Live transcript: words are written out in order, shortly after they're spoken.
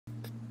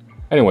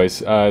Anyways,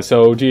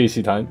 so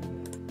GAC time.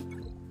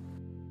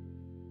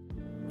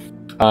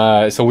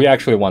 So we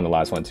actually won the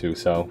last one too,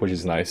 so which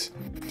is nice.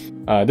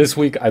 This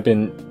week I've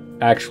been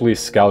actually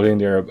scouting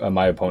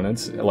my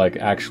opponents, like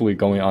actually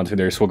going onto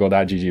their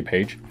SWGOH.GG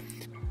page.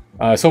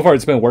 So far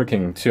it's been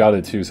working, 2 out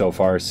of 2 so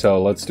far,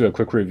 so let's do a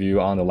quick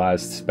review on the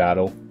last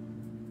battle.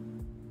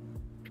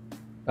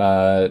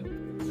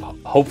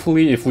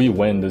 Hopefully if we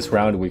win this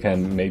round we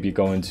can maybe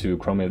go into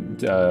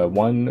Chromate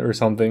 1 or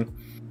something.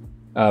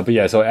 But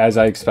yeah, so as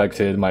I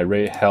expected, my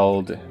rate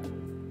held.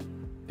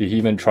 Did he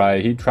even try?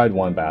 He tried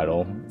one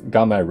battle,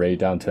 got my rate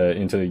down to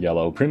into the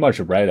yellow, pretty much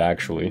red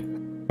actually.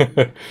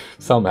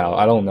 Somehow,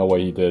 I don't know what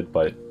he did,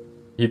 but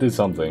he did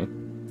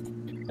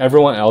something.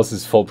 Everyone else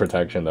is full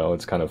protection though,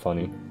 it's kind of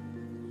funny.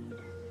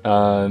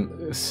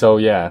 So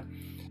yeah,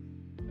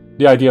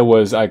 the idea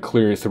was I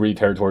clear 3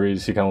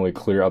 territories, he can only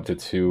clear up to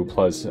 2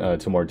 plus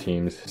 2 more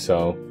teams,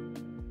 so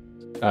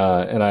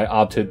and I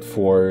opted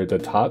for the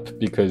top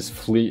because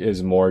fleet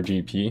is more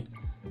GP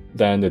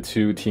than the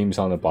 2 teams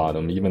on the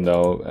bottom, even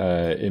though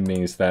it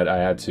means that I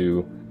had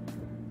to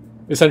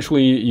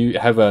essentially you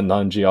have a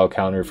non-GL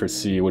counter for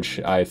C, which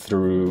I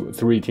threw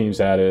 3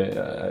 teams at it.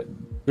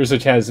 There's a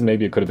chance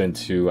maybe it could have been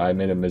 2. I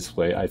made a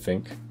misplay, I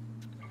think,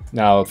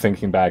 now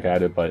thinking back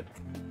at it, but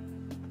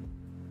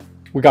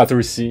we got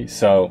through C,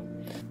 so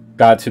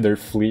got to their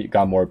fleet,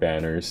 got more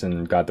banners,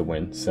 and got the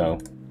win. So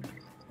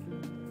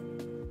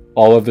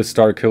all of the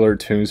Star Killer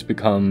tunes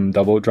become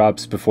double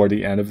drops before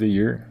the end of the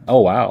year.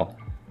 Oh wow.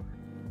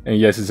 And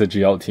yes, it's a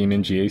GL team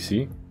in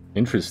GAC.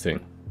 Interesting.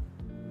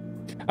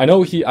 I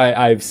know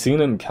I've seen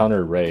him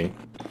counter Ray,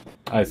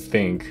 I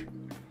think.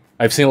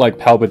 I've seen like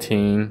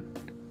Palpatine.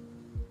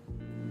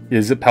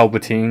 Is it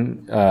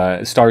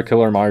Palpatine? Star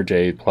Killer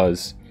Marjade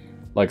plus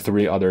like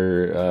 3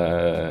 other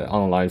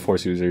online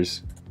Force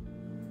users.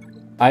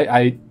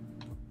 I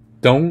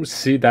don't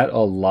see that a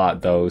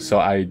lot though, so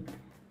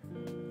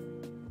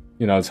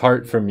you know, it's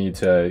hard for me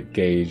to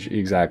gauge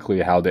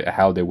exactly how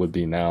they would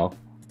be now.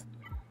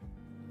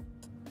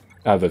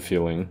 I have a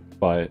feeling,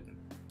 but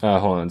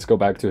hold on, let's go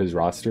back to his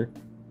roster.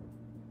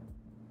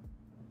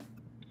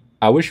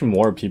 I wish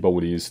more people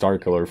would use Star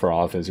Killer for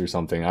offense or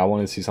something. I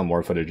want to see some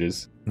more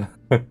footages.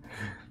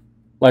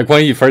 Like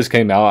when he first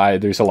came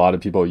out, there's a lot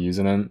of people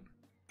using him,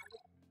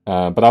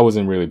 but I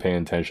wasn't really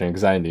paying attention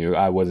because I knew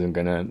I wasn't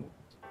gonna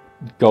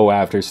go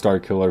after Star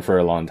Killer for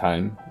a long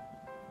time.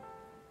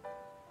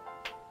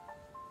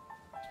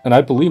 And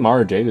I believe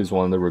Mara Jade is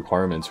one of the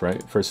requirements,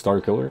 right, for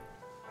Star Killer?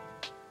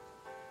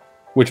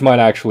 Which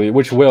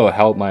will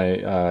help my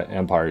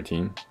Empire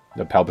team,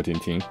 the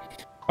Palpatine team.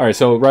 Alright,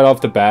 so right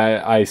off the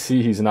bat, I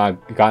see he's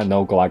got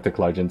no Galactic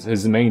Legends.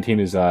 His main team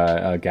is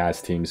a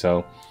gas team,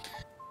 so...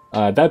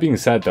 that being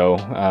said though,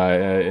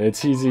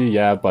 it's easy,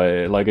 yeah,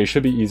 but like it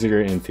should be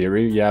easier in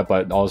theory, yeah,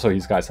 but also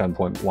he's got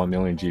 7.1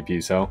 million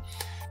GP, so...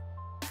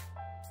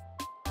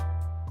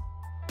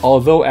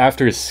 Although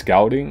after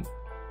scouting,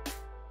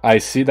 I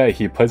see that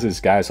he puts his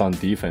guys on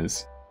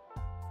defense.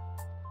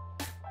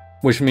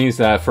 Which means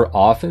that for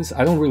offense,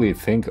 I don't really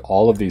think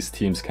all of these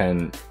teams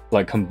can,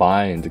 like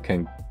combined,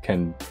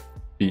 can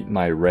beat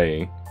my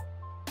Ray.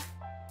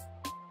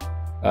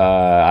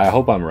 I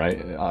hope I'm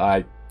right.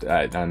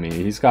 I mean,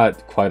 he's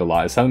got quite a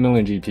lot. 7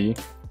 million GP.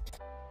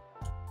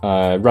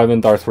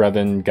 Revan, Darth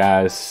Revan,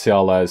 Gas,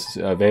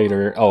 CLS,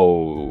 Vader.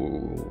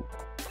 Oh,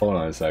 hold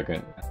on a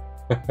second.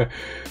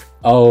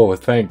 Oh,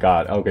 thank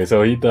God. Okay,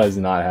 so he does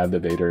not have the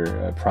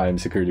Vader Prime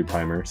Security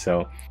Primer,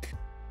 so...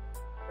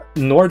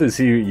 Nor does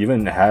he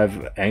even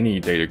have any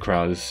Data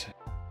Crowns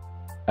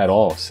at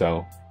all,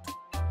 so...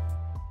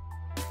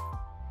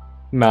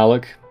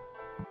 Malik.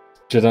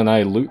 Jedi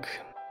Knight Luke.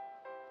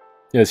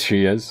 Yes,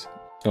 she is.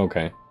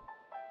 Okay.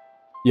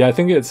 Yeah, I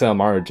think it's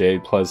Mara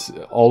Jade plus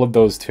all of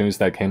those tunes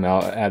that came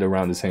out at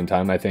around the same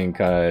time. I think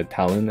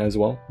Talon as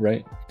well,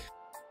 right?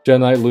 Jedi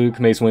Knight Luke,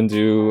 Mace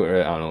Windu,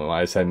 or I don't know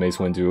why I said Mace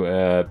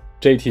Windu,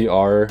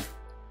 JTR.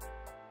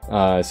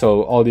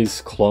 So all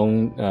these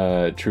clone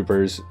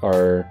troopers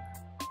are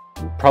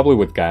probably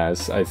with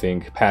Gas, I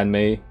think.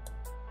 Padme.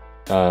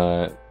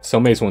 So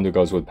Mace Windu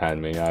goes with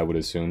Padme, I would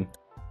assume.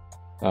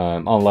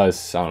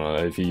 Unless, I don't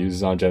know, if he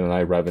uses on Jedi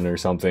Knight Revan or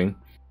something.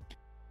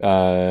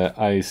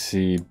 I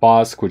see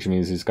Bosk, which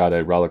means he's got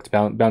a Relic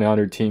Bounty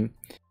Hunter team.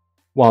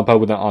 Wampa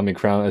with an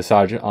Omicron,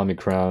 Asajj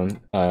Omicron,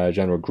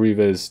 General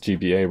Grievous,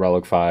 GBA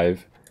Relic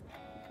 5.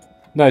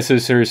 Night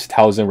Sisters,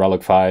 Towson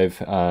Relic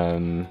 5.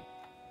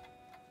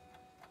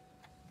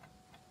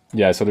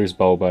 Yeah, so there's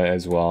Boba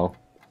as well.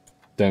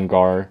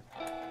 Dengar.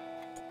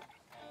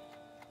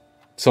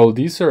 So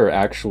these are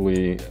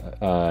actually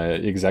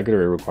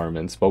executor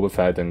requirements. Boba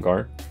Fett,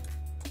 Dengar.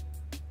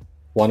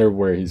 Wonder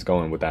where he's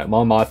going with that.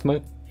 Mon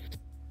Mothma.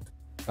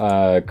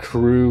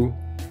 Crew,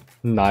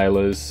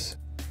 Nihilus.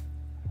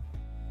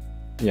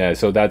 Yeah,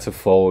 so that's a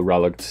full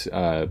Relic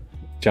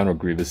General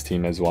Grievous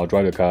team as well.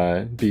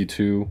 Droideka,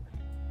 B2,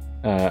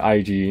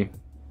 IG.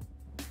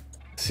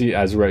 See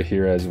Ezra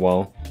here as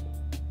well.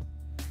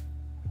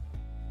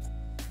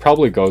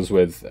 Probably goes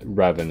with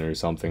Revan or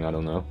something, I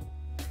don't know.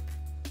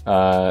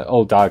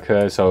 Oh,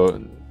 Daka,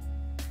 so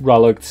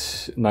Relic,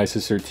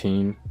 Nisus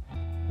 13.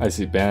 I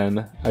see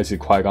Bam. I see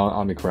Qui-Gon,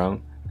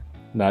 Omicron.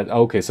 Not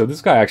okay. So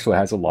this guy actually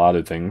has a lot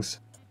of things.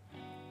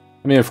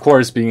 I mean, of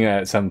course, being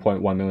at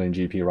 7.1 million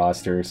GP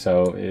roster,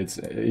 so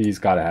he's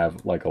got to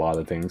have like a lot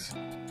of things.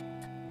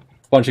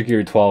 Bunch of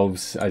Gear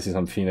 12s. I see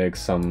some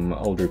Phoenix, some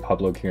Old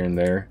Republic here and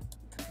there.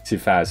 I see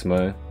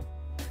Phasma.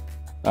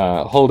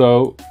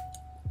 Holdo.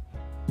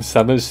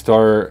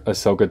 7-star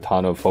Ahsoka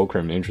Tano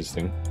Fulcrum.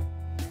 Interesting.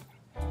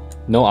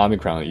 No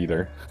Omicron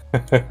either.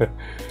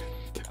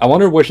 I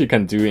wonder what she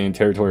can do in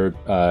Territory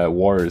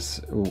Wars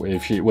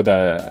if she with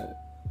a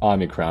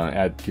Omicron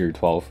at Gear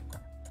 12.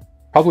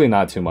 Probably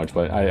not too much,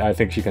 but I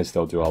think she can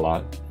still do a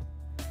lot.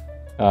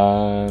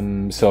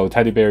 So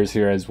Teddy Bear's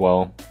here as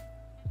well.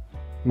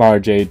 Mara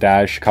J,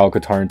 Dash, Kyle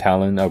Katarn,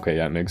 Talon. Okay,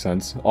 yeah, makes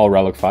sense. All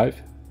Relic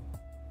 5.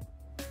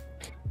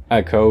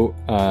 Echo,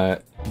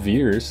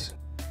 Veers.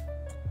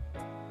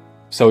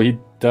 So he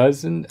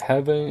doesn't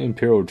have an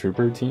Imperial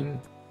Trooper team.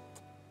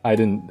 I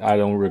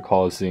don't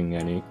recall seeing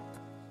any.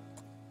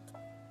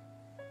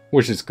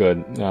 Which is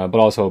good, but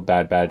also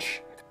Bad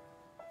Batch.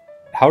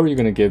 How are you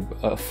gonna give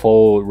a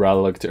full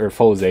Relic or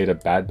full Zeta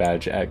Bad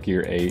Batch at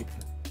Gear 8?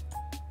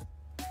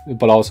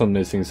 But also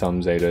missing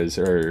some Zetas,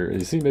 or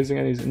is he missing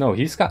any? No,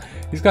 he's got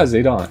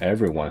Zeta on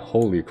everyone.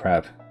 Holy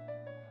crap!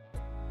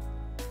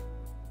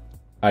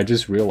 I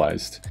just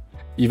realized,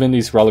 even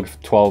these Relic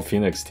 12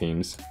 Phoenix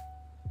teams,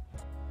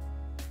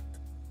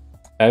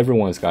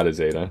 everyone's got a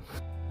Zeta.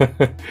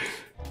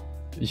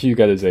 You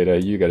got a Zeta.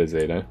 You got a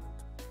Zeta.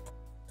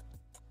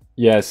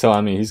 Yeah, so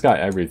I mean, he's got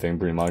everything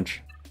pretty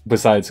much,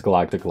 besides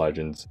Galactic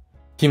Legends.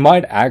 He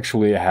might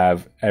actually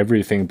have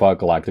everything but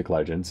Galactic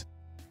Legends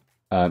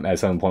at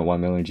 7.1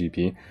 million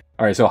GP.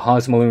 Alright, so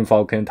Hans Millennium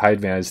Falcon, TIE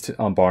Advanced,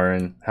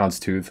 Baron,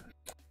 Houndstooth.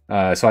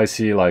 So I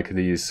see like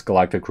these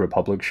Galactic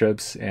Republic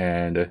ships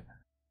and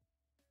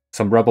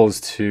some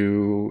Rebels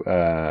 2,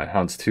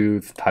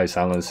 Houndstooth, TIE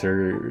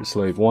Silencer,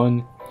 Slave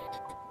 1.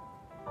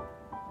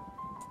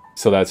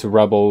 So that's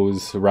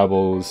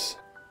Rebels,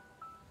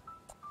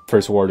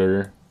 First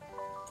Order,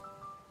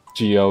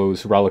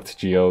 Geos, Relic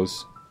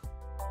Geos.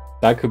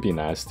 That could be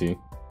nasty.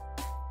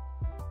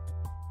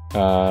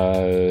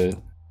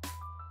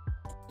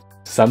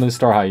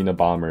 7-star Hyena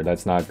Bomber,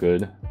 that's not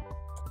good.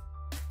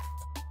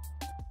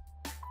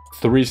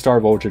 3-star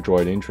Vulture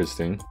Droid,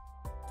 interesting.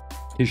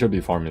 He should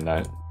be farming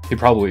that. He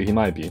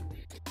might be.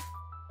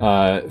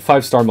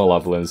 5-star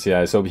Malevolence,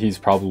 yeah, so he's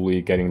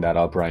probably getting that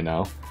up right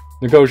now.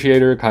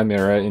 Negotiator,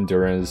 Chimera,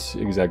 Endurance,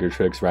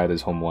 Executrix, Rad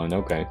is home 1,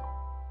 okay.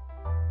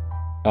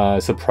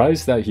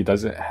 Surprised that he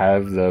doesn't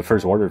have the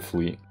First Order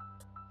fleet.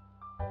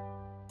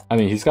 I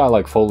mean, he's got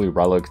like fully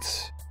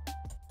Relics.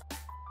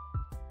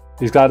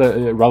 He's got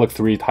a Relic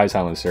 3 TIE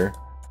Silencer.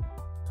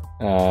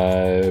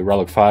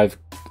 Relic 5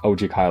 OG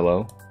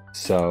Kylo.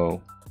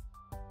 So...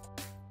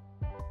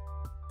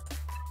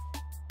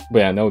 But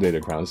yeah, no Data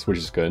Crowns, which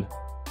is good.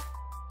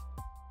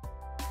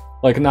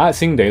 Like, not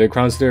seeing Data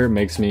Crowns there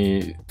makes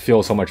me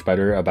feel so much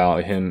better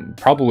about him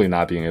probably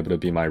not being able to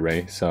be my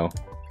Rey, so...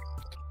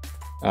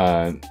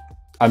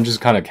 I'm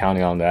just kind of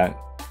counting on that.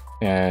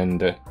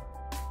 And...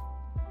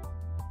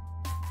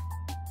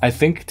 I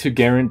think to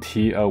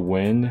guarantee a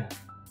win...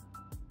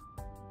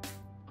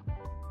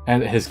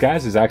 And his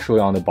gas is actually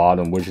on the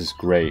bottom, which is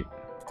great.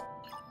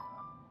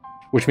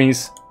 Which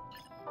means...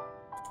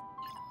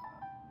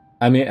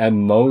 I mean, at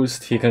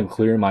most, he can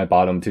clear my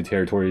bottom 2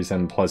 territories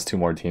and plus 2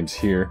 more teams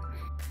here.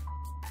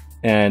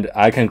 And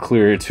I can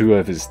clear 2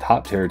 of his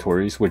top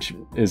territories, which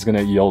is going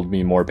to yield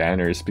me more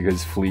banners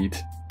because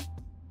fleet.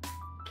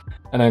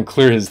 And then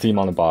clear his team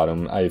on the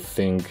bottom. I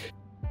think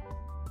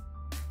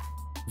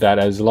that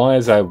as long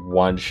as I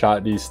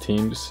one-shot these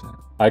teams,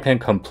 I can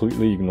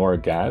completely ignore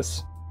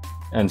gas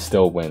and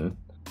still win.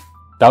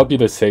 That would be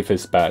the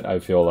safest bet, I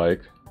feel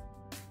like.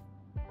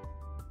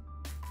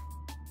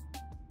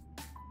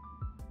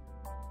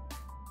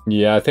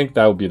 Yeah, I think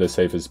that would be the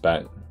safest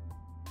bet.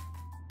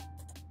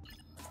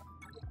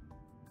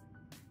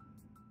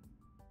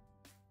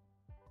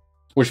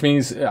 Which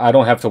means I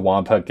don't have to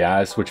Wampa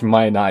gas, which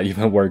might not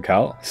even work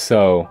out,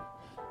 so...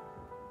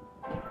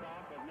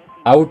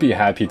 I would be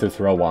happy to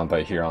throw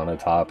Wampa here on the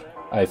top.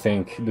 I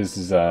think this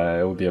is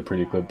it would be a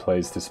pretty good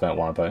place to spend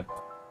Wampa.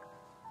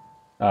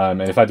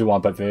 And if I do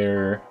Wampa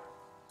there...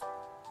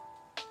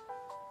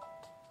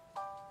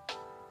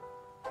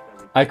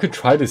 I could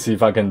try to see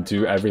if I can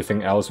do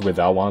everything else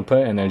without Wampa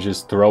and then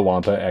just throw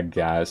Wampa at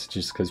gas,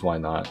 just because why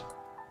not?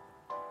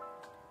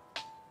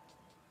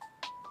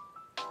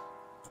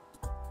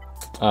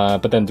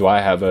 But then do I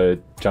have a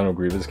General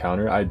Grievous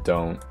counter? I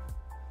don't.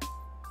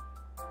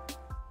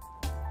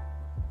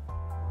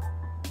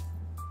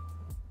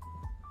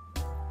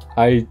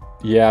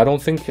 Yeah, I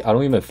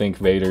don't even think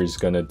Vader's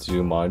gonna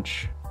do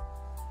much.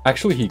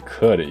 Actually, he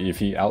could if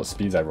he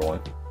outspeeds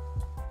everyone.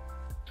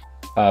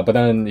 But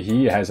then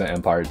he has an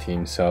Empire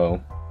team,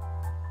 so...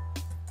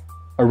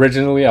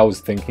 Originally, I was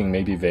thinking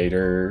maybe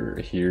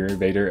Vader here.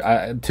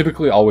 I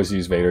typically always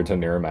use Vader to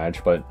mirror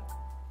match, but...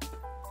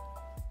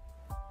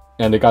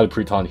 And they got a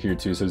Preton here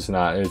too, so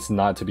it's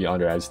not to be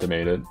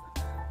underestimated.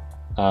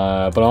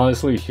 But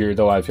honestly, here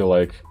though, I feel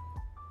like...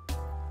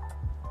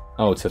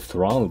 Oh, it's a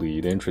Thrawn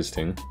lead.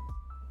 Interesting.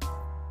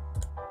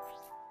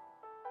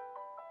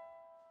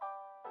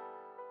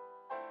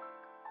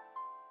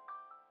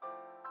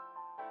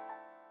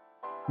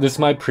 This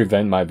might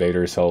prevent my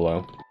Vader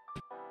solo.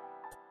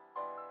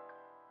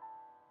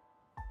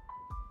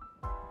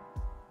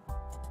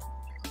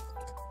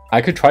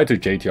 I could try to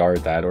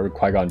JTR that, or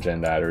Qui-Gon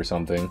Jinn that, or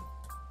something.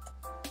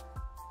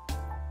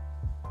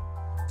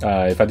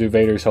 If I do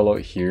Vader solo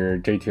here,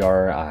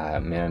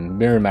 JTR, man,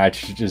 mirror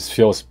match just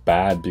feels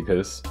bad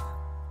because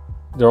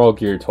they're all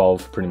gear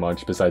 12 pretty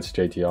much, besides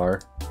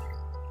JTR.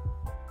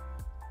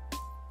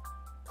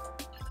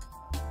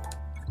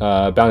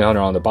 Bounty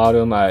Hunter on the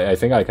bottom, I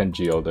think I can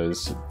Geo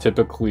this.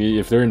 Typically,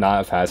 if they're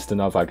not fast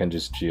enough, I can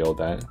just Geo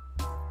that.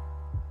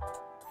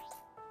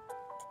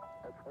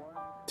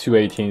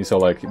 218, so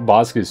like,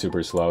 Bosk is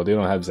super slow. They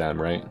don't have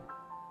Zam, right?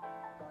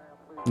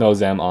 No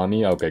Zam on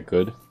me? Okay,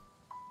 good.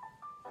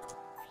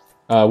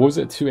 What was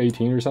it,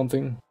 218 or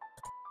something?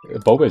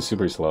 Boba is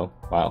super slow.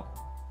 Wow.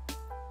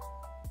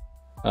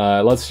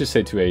 Let's just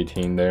say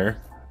 218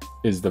 there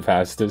is the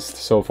fastest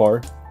so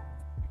far.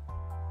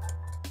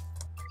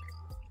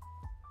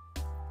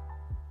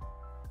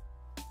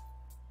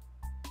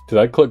 Did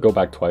I click go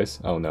back twice?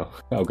 Oh no.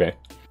 Okay.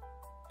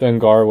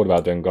 Dengar, what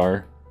about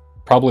Dengar?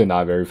 Probably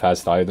not very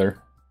fast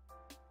either.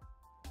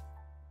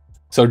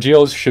 So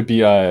Geos should be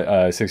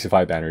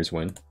 65 banners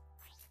win.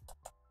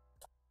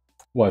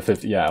 What,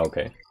 50? Yeah,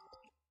 okay.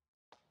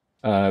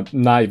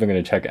 Not even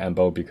gonna check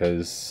Embo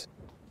because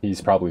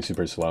he's probably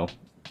super slow.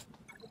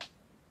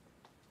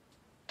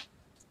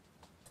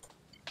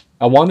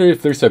 I wonder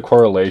if there's a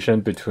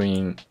correlation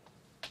between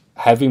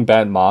having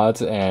bad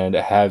mods and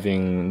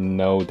having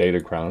no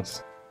data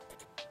crowns.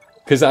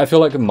 Because I feel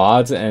like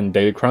mods and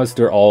data crowns,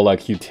 they're all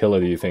like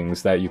utility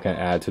things that you can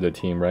add to the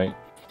team, right?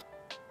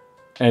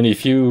 And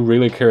if you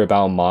really care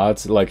about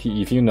mods, like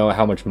if you know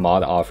how much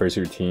mod offers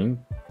your team,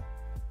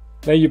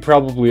 then you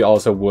probably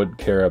also would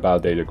care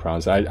about data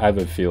crowns. I have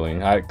a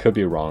feeling. I could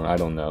be wrong, I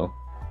don't know.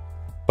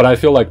 But I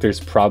feel like there's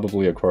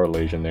probably a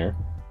correlation there.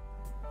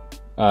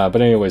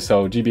 But anyway,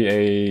 so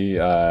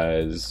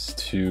GBA is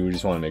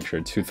just want to make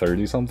sure,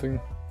 230 something?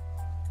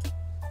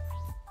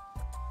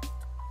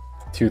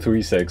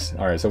 236.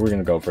 Alright, so we're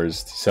gonna go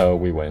first, so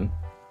we win.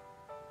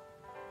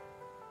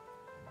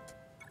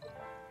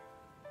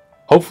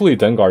 Hopefully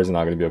Dengar is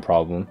not gonna be a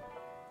problem.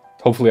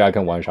 Hopefully I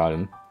can one-shot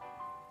him.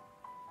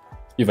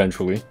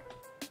 Eventually.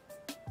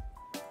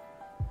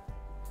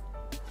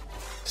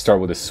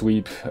 Start with a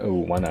sweep.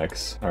 Oh,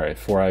 1x. Alright,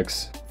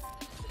 4x.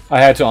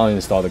 I had to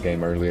uninstall the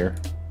game earlier.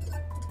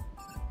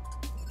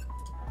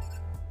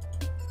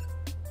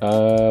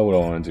 What do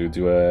I want to do?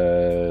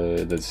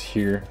 Do this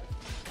here.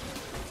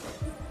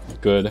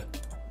 Good.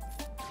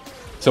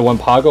 So when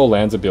Pago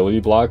lands ability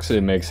blocks,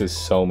 it makes it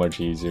so much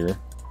easier.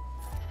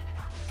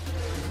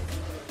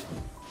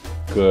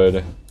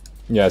 Good.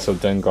 Yeah, so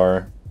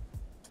Dengar.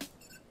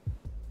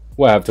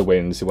 We'll have to wait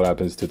and see what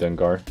happens to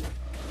Dengar.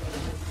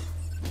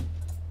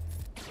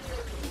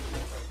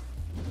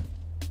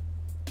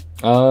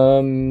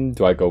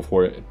 Do I go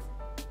for it?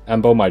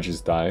 Embo might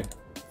just die.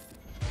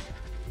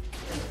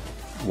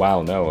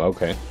 Wow, no,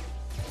 okay.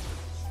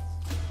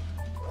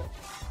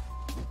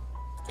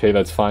 Okay,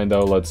 that's fine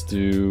though. Let's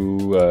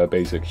do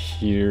basic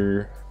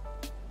here.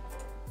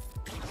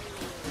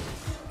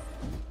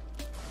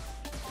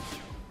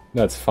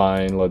 That's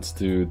fine. Let's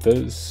do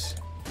this.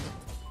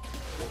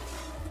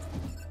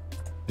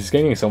 He's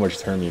gaining so much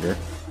turn meter.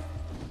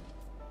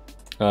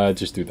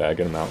 Just do that.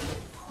 Get him out.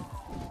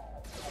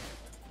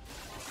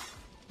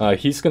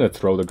 He's gonna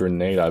throw the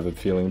grenade, I have a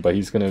feeling, but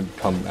he's gonna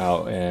come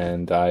out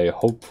and I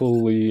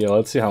hopefully...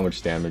 Let's see how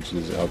much damage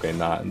this is. Okay,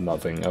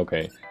 nothing.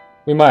 Okay.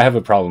 We might have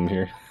a problem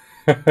here.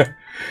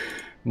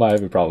 Might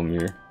have a problem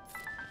here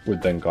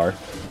with Dengar.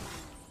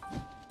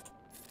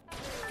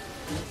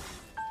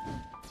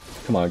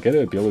 Come on, get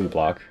an ability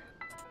block.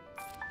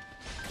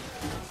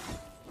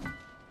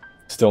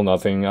 Still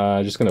nothing.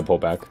 Just gonna pull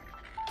back.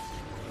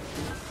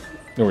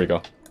 There we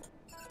go.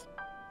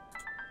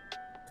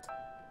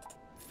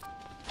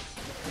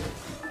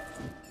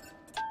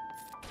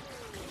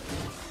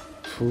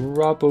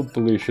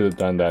 Probably should have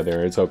done that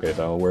there. It's okay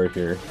though, we're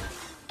here.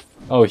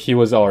 Oh, he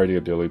was already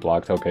ability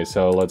blocked. Okay,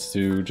 so let's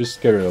do...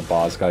 Just get rid of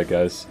Bosk, I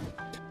guess.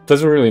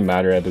 Doesn't really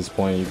matter at this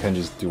point, you can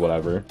just do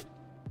whatever.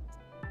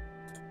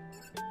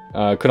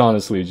 Could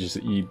honestly just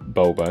eat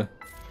Boba.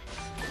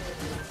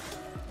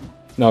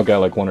 Now I'll get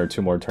like 1 or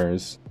 2 more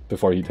turns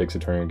before he takes a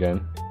turn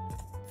again.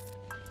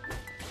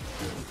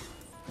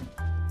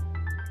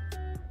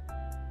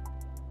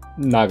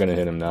 Not gonna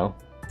hit him now.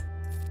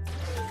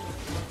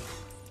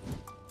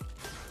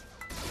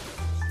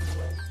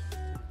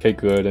 Okay,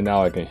 good, and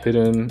now I can hit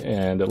him,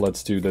 and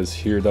let's do this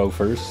here though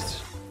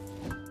first.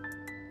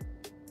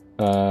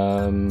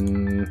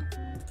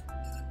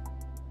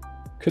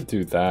 Could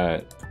do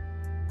that.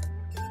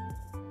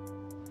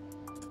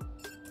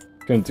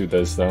 Gonna do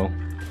this though.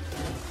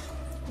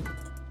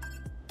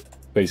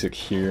 Basic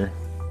here.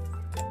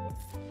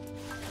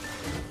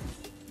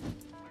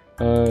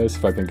 See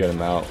if I can get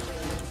him out.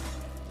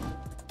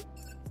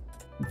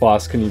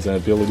 Boska needs an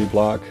ability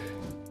block.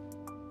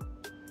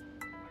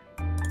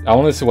 I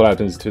want to see what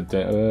happens to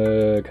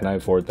the... can I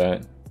afford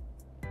that?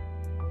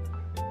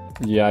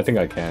 Yeah, I think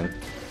I can.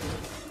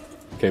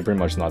 Okay, pretty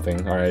much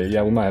nothing. Alright,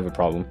 yeah, we might have a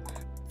problem.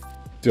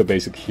 Do a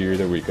basic here,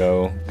 there we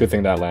go. Good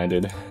thing that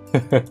landed.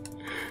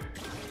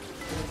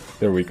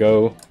 There we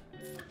go.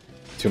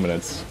 2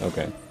 minutes,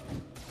 okay.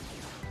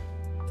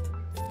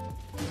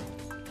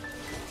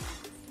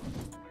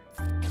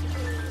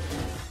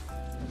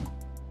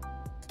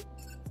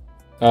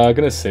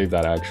 Gonna save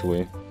that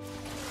actually.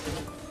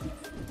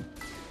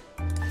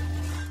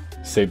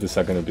 Save the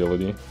second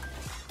ability.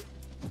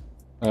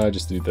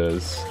 Just do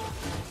this.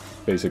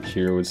 Basic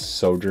here with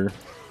Soldier.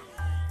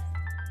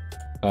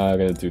 I'm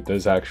gonna do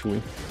this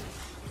actually.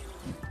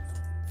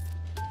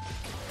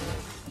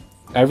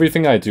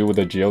 Everything I do with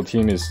the Geo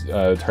team is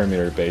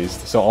Terminator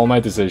based, so all my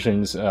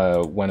decisions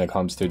when it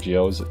comes to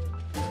Geos,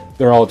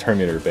 they're all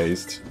Terminator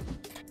based.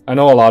 I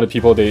know a lot of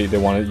people they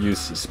want to use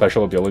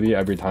special ability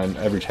every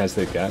chance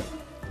they get.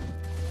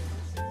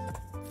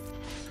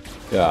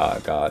 Yeah,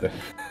 God.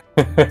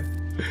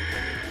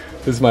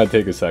 This might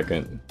take a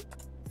second.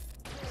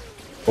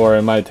 Or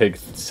it might take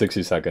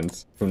 60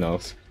 seconds. Who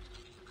knows?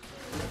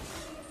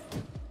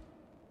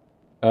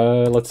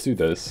 Let's do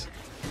this.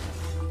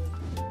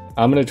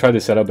 I'm gonna try to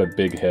set up a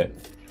big hit.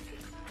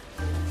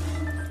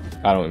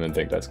 I don't even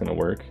think that's gonna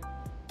work.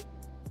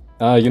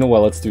 You know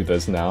what? Let's do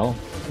this now,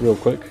 real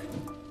quick.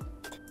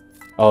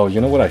 Oh,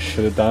 you know what I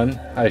should have done?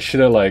 I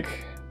should have, like,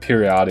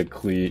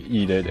 periodically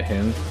eated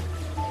him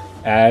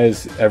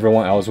as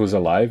everyone else was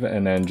alive,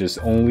 and then just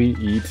only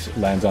eat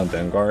lands on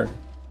Dengar.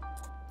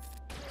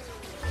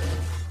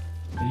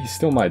 He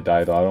still might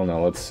die though, I don't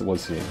know, let's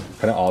see.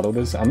 Can I auto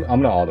this? I'm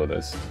gonna auto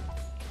this.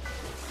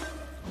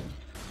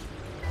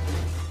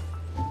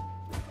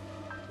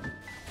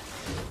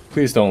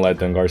 Please don't let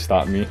Dengar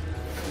stop me.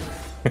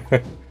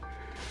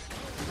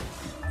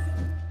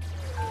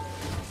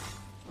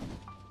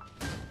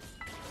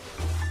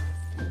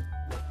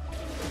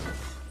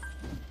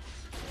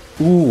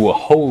 Ooh,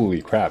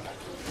 holy crap.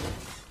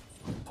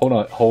 Hold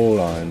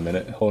on a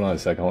minute. Hold on a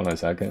second,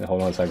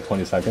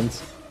 20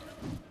 seconds.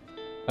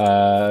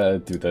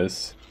 Do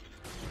this.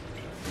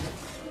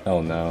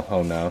 Oh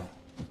no.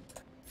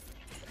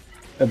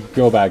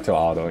 Go back to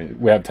auto.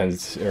 We have 10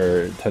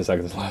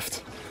 seconds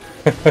left.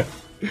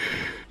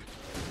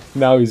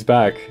 Now he's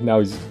back. Now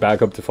he's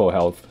back up to full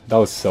health. That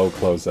was so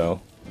close though.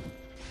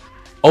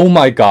 Oh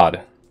my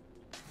god.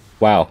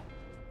 Wow.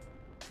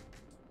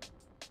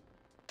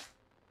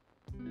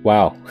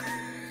 Wow.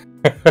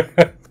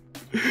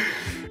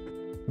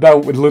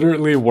 That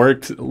literally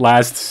worked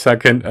last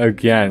second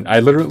again. I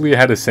literally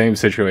had the same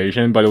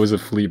situation, but it was a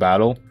flea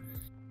battle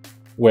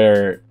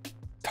where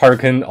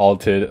Tarkin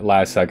ulted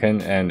last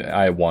second and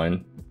I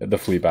won the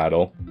flea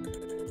battle.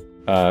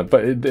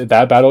 But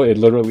that battle, it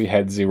literally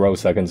had 0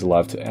 seconds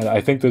left, and I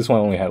think this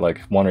one only had like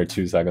 1 or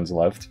 2 seconds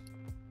left.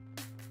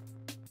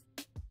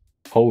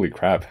 Holy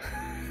crap.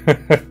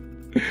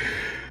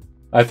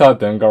 I thought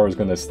Dengar was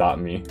gonna stop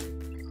me.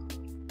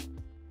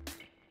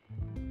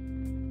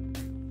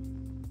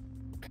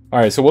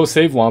 Alright, so we'll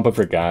save Wampa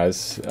for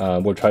Gas.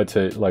 We'll try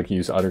to like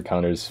use other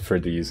counters for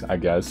these, I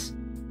guess.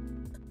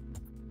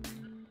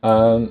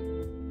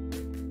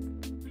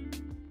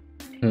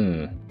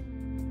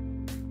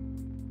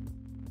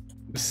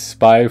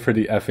 Spy for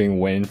the effing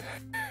win.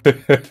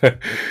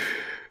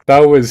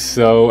 That was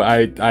so...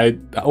 I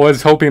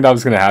was hoping that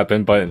was gonna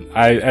happen, but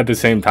I at the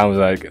same time was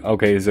like,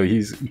 okay, so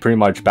he's pretty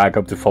much back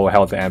up to full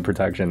health and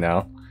protection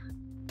now.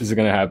 Is it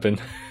gonna happen?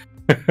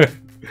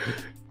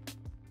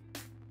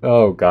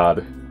 Oh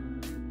god.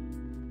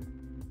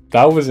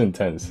 That was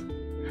intense.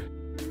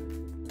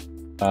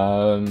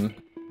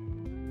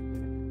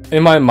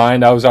 In my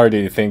mind, I was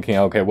already thinking,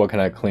 okay, what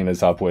can I clean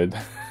this up with?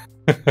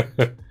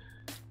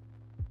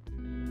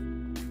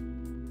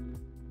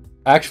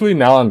 Actually,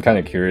 now I'm kind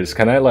of curious.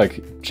 Can I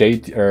like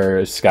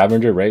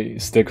Scavenger Ray,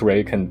 Stick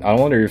Ray? I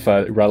wonder if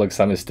Relic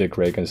Summon Stick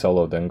Ray can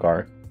solo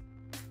Dengar.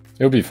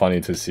 It would be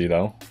funny to see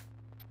though.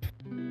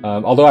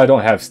 Although I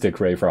don't have Stick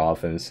Ray for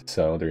offense,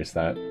 so there's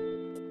that.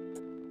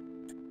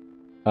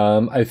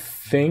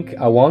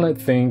 I want to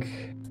think...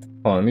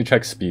 Oh, let me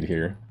check speed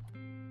here.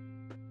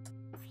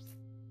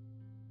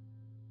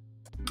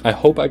 I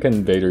hope I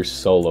can Vader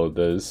solo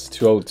this.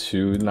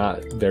 202,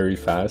 not very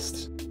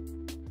fast.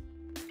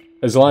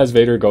 As long as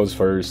Vader goes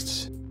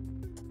first.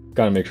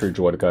 Gotta make sure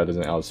Droideka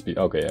doesn't outspeed.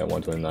 Okay, yeah,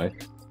 129.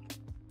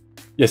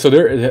 Yeah, so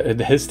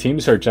his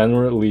teams are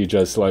generally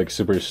just like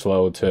super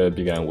slow to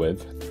begin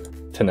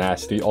with.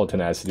 Tenacity, all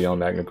tenacity on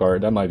Magna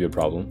Guard, that might be a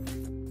problem.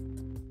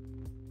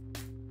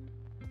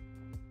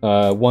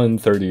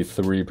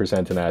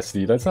 133%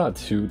 tenacity, that's not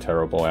too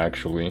terrible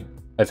actually.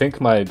 I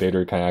think my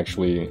Vader can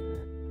actually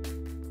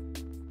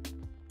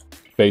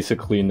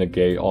basically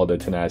negate all the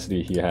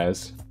tenacity he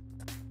has.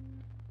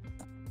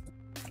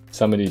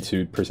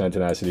 72%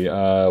 tenacity,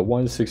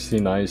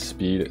 169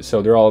 speed,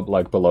 so they're all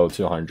like below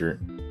 200.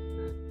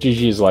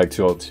 GG is like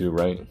 202,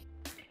 right?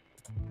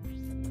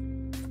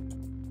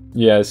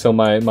 Yeah, so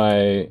my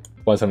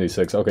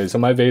 176. Okay, so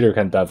my Vader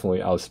can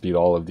definitely outspeed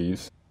all of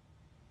these.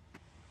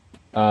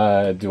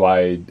 Do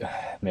I...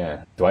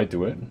 Man, do I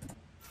do it?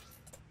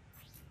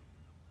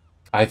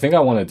 I think I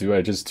want to do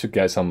it just to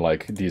get some,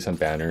 like, decent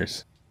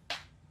banners.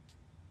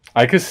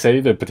 I could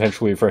save it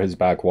potentially for his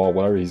back wall,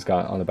 whatever he's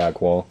got on the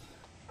back wall.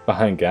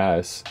 Behind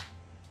gas.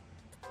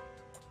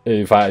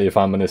 If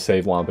I'm gonna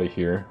save Wampa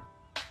here.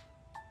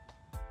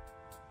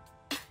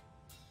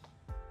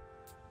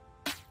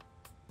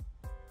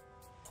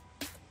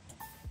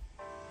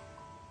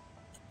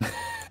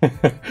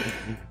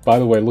 By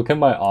the way, look at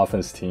my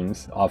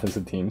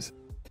offensive teams.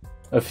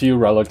 A few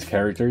relict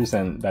characters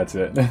and that's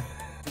it.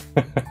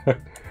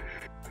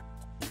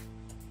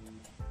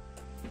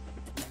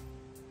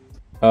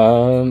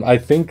 I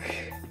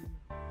think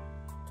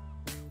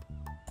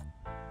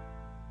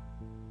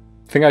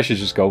I should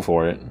just go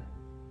for it.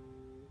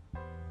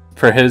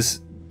 For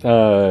his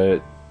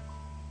Thrawn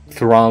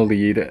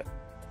lead,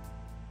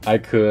 I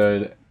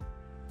could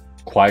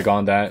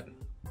Qui-Gon that.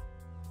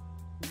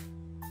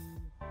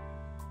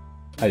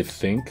 I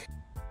think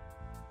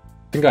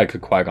I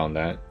could Qui-Gon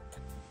that.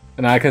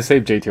 And I can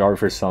save JTR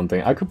for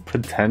something. I could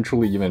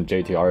potentially even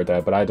JTR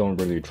that, but I don't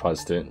really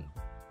trust it.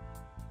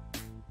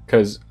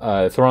 Because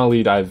Thrawn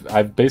lead,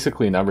 I've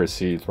basically never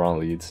seen Thrawn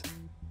leads.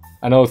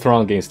 I know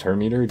Thrawn gains turn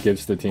meter,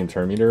 gives the team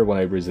turn meter when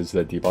it resists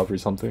the debuff or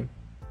something.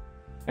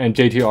 And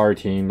JTR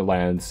team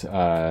lands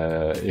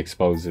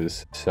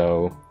exposes,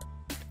 so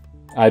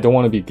I don't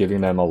want to be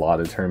giving them a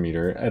lot of turn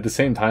meter. At the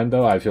same time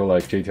though, I feel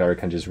like JTR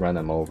can just run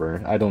them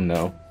over. I don't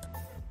know.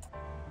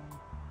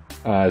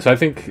 So I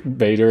think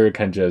Vader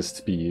can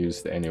just be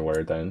used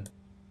anywhere then,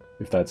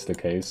 if that's the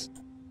case.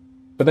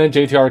 But then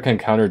JTR can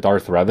counter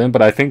Darth Revan,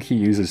 but I think he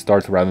uses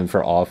Darth Revan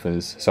for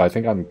offense, so I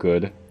think I'm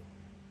good.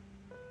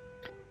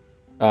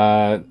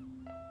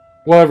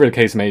 Whatever the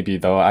case may be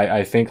though,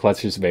 I think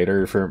let's just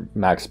Vader for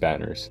max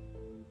banners.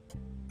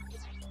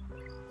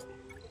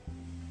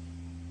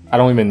 I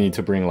don't even need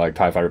to bring like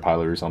TIE Fighter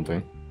Pilot or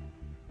something.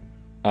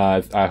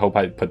 I hope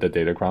I put the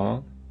Data Crown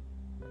on.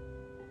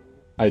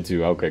 I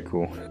do, okay,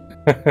 cool.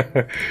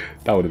 That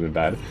would have been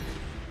bad.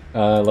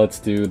 Let's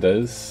do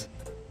this.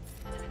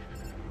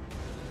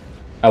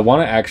 I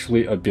want to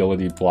actually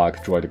ability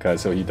block Droideka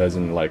so he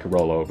doesn't like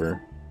roll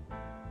over.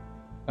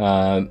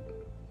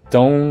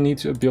 Don't need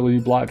to ability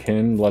block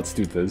him. Let's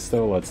do this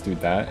though. Let's do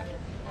that.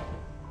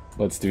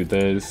 Let's do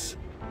this.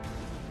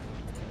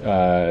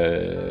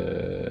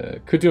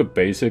 Could do a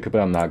basic,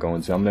 but I'm not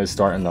going to. I'm going to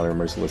start another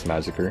Merciless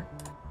Massacre.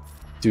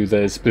 Do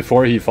this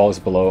before he falls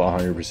below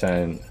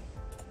 100%.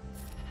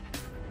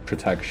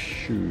 Protect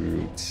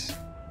shoots.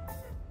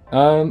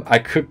 I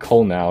could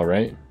call now,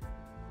 right?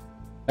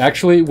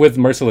 Actually, with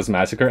Merciless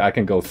Massacre, I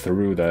can go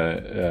through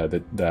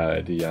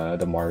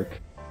the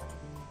mark.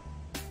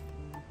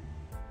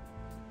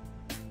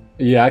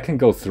 Yeah, I can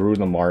go through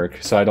the mark,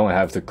 so I don't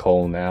have to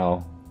call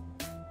now.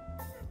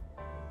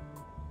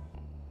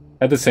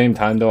 At the same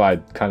time, though, I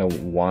kind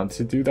of want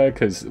to do that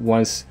because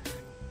once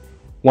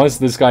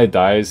this guy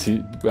dies,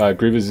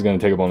 Grievous is going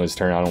to take a bonus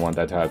turn. I don't want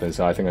that to happen,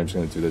 so I think I'm just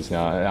going to do this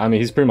now. I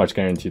mean, he's pretty much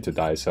guaranteed to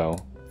die, so.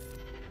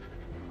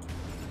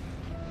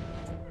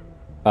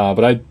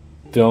 But I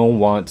don't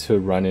want to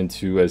run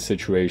into a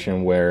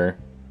situation where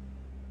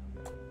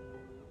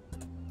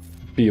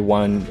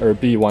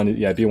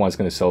B1's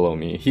going to solo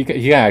me. He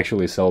can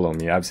actually solo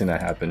me. I've seen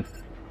that happen.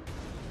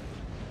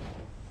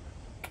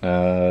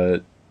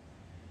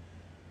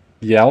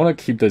 Yeah, I want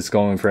to keep this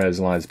going for as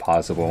long as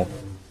possible.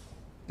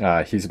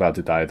 He's about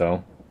to die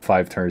though.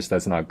 5 turns,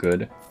 that's not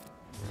good.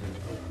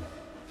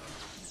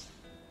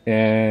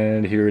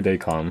 And here they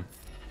come.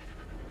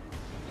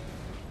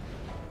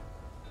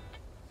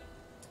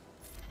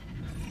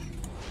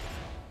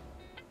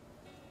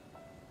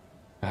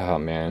 Oh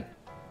man.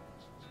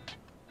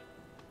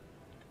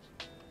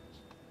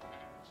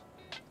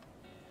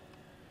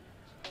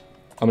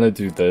 I'm gonna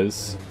do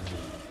this.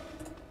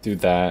 Do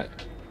that.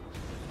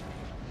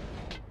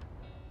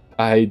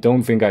 I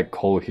don't think I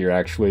call here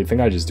actually. I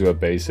think I just do a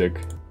basic.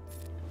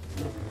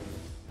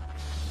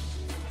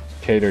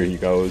 Okay, there he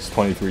goes.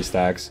 23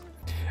 stacks.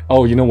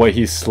 Oh, you know what?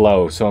 He's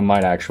slow, so it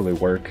might actually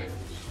work.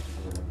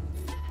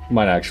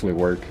 Might actually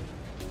work.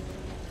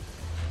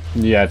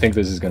 Yeah, I think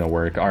this is gonna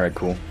work. Alright,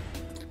 cool.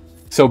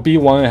 So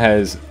B1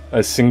 has...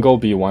 A single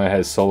B1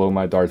 has soloed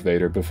my Darth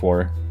Vader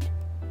before.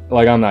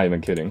 Like, I'm not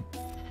even kidding.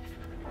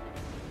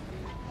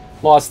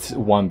 Lost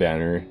 1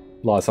 banner.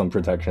 Lost some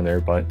protection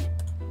there, but...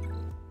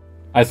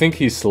 I think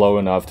he's slow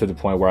enough to the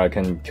point where I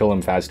can kill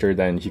him faster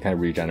than he can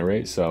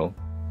regenerate, so...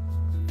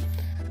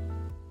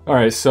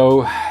 Alright,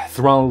 so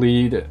Thrawn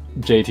lead,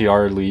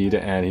 JTR lead,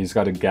 and he's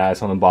got a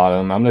gas on the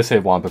bottom. I'm gonna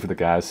save Wampa for the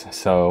gas,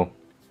 so...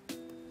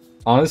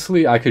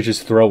 Honestly, I could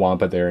just throw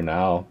Wampa there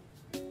now.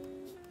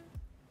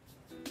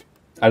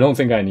 I don't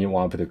think I need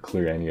Wampa to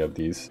clear any of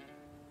these.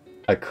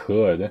 I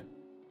could.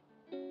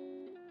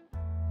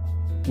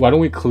 Why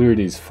don't we clear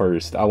these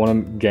first? I want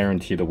to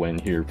guarantee the win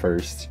here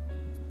first.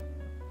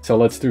 So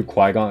let's do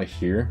Qui-Gon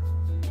here.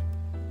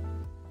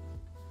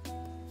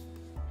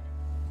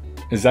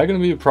 Is that gonna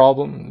be a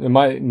problem? It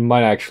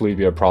might actually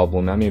be a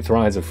problem. I mean,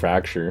 Thrawn has a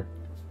fracture.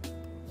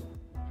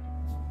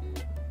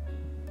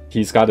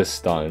 He's got a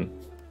stun.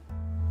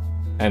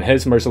 And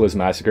his Merciless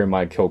Massacre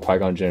might kill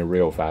Qui-Gon Jinn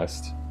real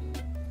fast.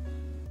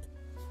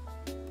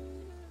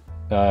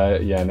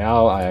 Yeah,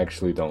 now I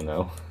actually don't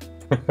know.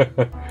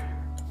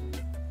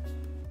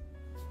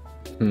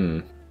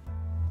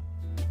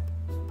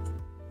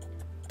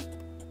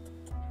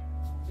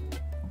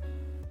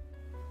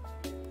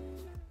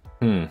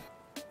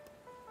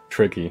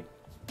 Tricky.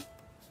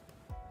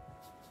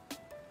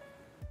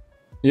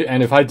 Yeah,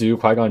 and if I do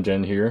Qui-Gon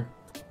Jinn here,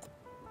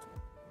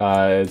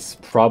 it's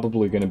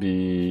probably gonna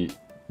be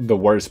the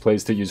worst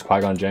place to use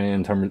Qui-Gon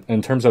Jinn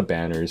in terms of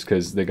banners,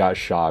 because they got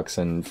shocks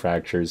and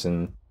fractures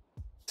and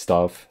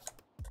stuff.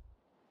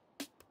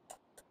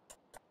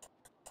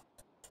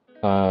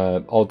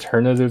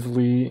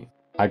 Alternatively,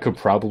 I could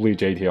probably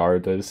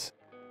JTR this.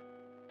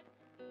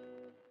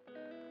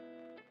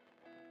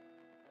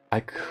 I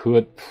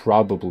could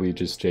probably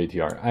just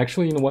JTR.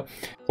 Actually, you know what?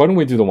 Why don't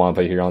we do the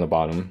Wampa here on the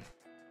bottom?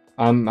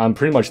 I'm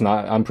pretty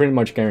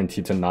much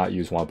guaranteed to not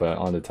use Wampa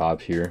on the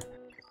top here.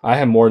 I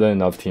have more than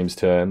enough teams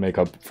to make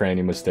up for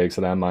any mistakes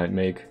that I might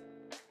make.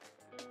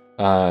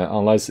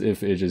 Unless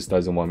if it just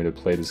doesn't want me to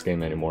play this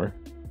game anymore.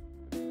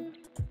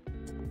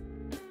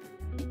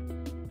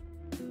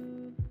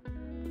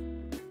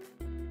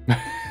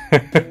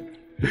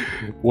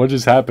 What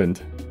just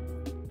happened?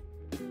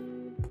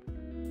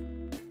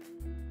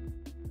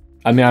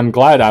 I mean, I'm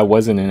glad I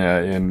wasn't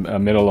in a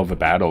middle of a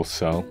battle,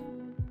 so.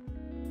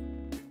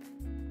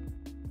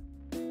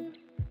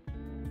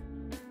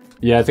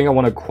 Yeah, I think I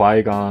want a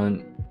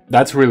Qui-Gon.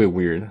 That's really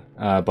weird,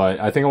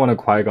 but I think I want a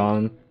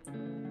Qui-Gon.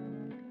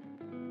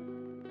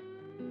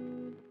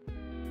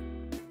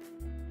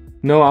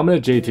 No, I'm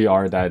gonna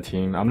JTR that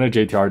team. I'm gonna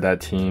JTR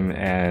that team,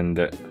 and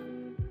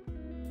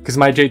because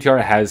my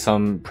JTR has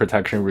some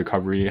protection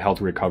recovery, health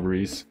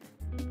recoveries.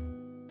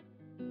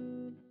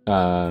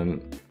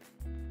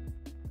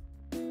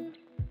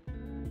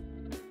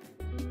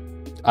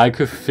 I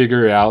could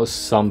figure out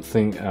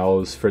something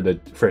else for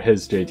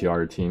his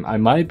JTR team. I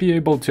might be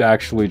able to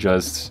actually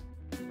just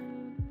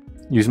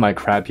use my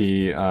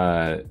crappy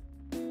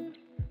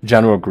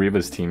General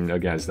Grievous team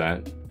against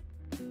that.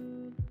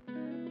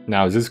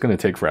 Now, is this gonna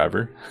take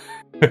forever?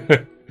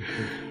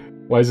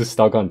 Why is it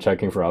stuck on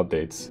checking for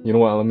updates? You know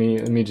what? Let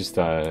me just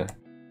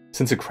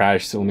since it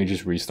crashed, let me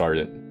just restart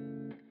it.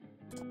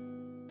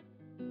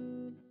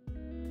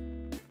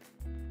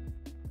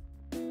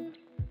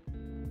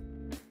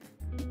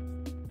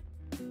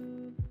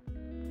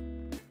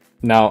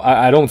 Now,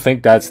 I don't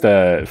think that's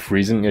the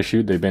freezing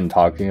issue they've been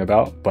talking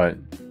about, but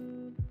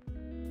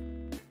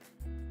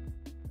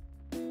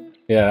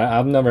yeah,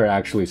 I've never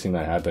actually seen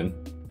that happen.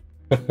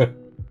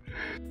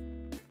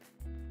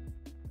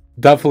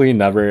 Definitely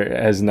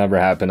has never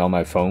happened on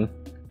my phone.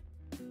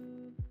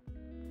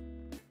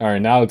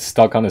 Alright, now it's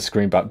stuck on the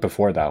screen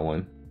before that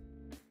one.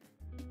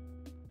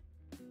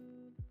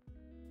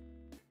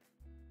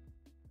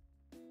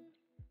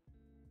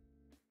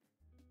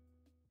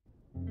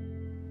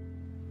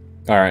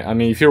 Alright, I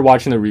mean, if you're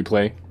watching the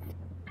replay,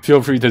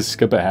 feel free to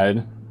skip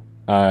ahead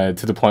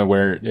to the point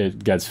where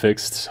it gets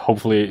fixed.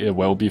 Hopefully it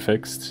will be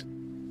fixed.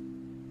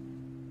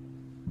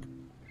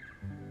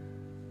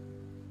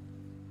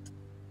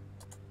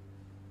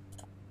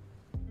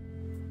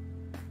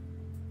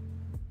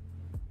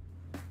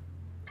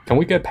 Can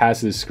we get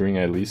past this screen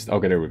at least?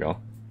 Okay, there we go.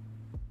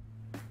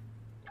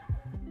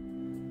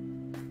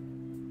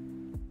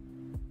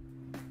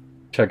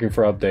 Checking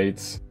for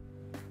updates.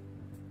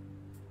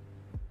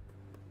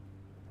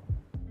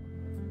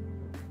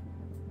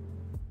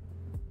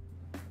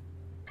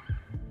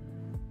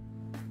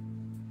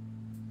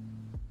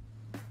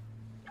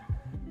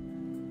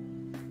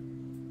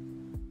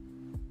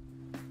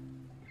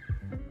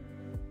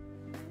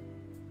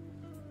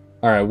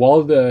 Alright,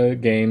 while the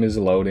game is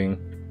loading,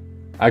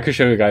 I could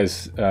show you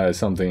guys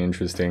something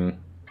interesting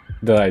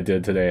that I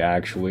did today,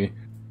 actually.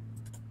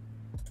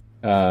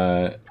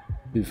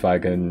 If I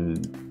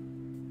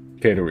can...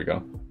 Okay, there we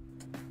go.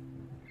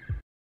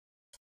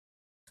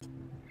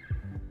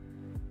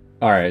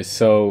 Alright,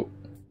 so...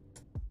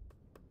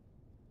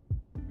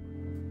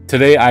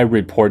 Today I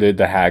reported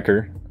the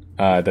hacker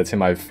that's in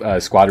my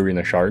Squad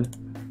Arena shard.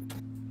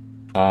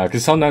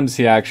 Because sometimes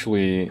he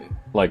actually,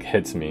 like,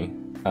 hits me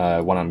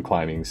when I'm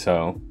climbing,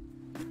 so...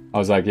 I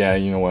was like, yeah,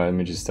 you know what, let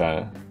me just,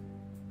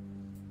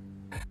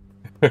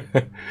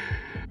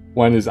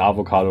 when is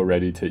avocado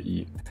ready to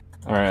eat?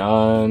 Alright,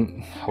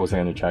 what was I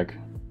gonna check?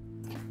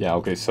 Yeah,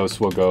 okay, so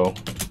SWGOH.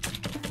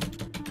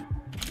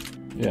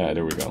 Yeah,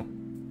 there we go.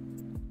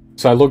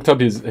 So I looked up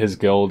his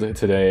guild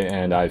today,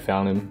 and I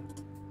found him.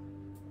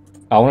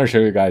 I want to show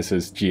you guys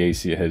his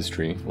GAC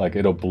history. Like,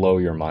 it'll blow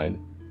your mind.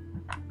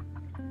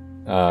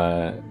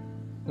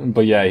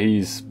 But yeah,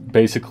 he's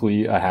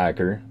basically a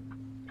hacker.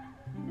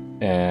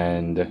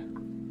 And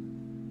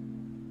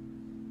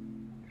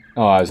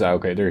oh, I was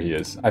okay, there he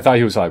is. I thought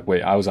he was like,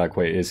 wait, I was like,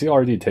 wait, is he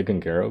already taken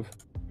care of?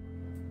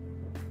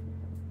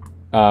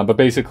 But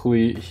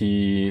basically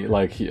he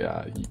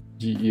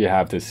You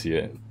have to see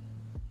it.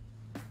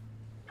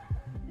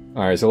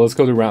 Alright, so let's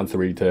go to round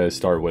 3 to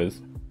start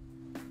with.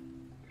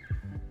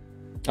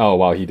 Oh,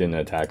 wow, he didn't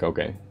attack.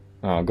 Okay.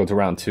 Go to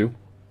round 2.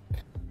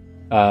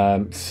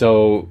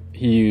 So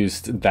he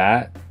used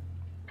that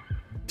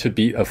to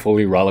beat a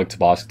fully relicked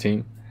boss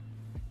team.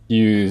 He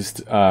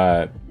used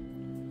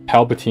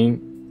Palpatine,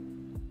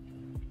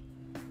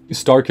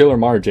 Starkiller,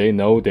 Mara J,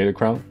 no Data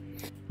Crown.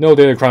 No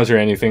Data Crowns or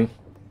anything.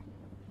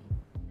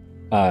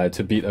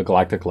 To beat a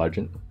Galactic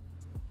Legend.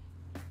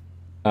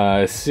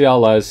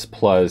 CLS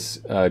plus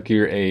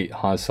Gear 8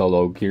 Han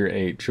Solo, Gear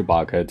 8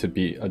 Chewbacca to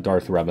beat a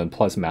Darth Revan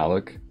plus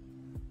Malik.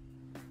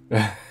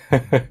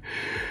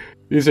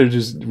 These are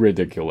just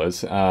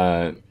ridiculous.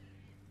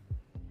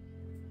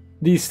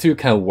 These two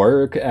can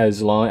work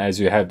as long as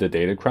you have the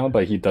Data Crown,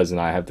 but he does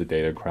not have the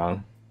Data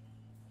Crown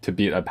to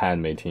beat a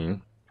Padme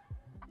team.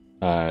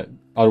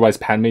 Otherwise,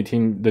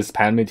 this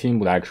Padme team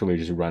would actually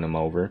just run him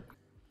over.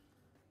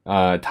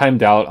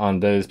 Timed out on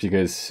this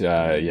because,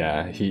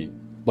 yeah,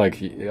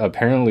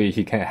 apparently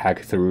he can't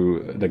hack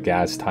through the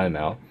gas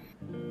timeout.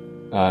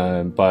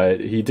 But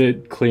he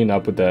did clean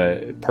up with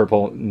the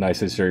purple Night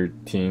Sister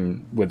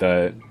team with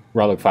a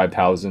Relic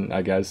 5000,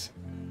 I guess.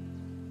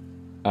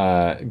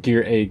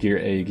 Gear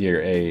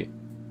A,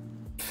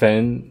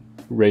 Fen,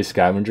 Ray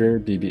Scavenger,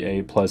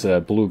 BB-8, plus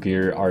a Blue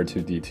Gear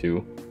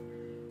R2-D2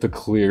 to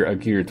clear a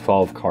Gear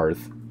 12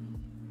 Karth.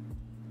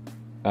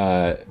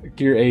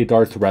 Gear A,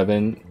 Darth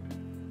Revan,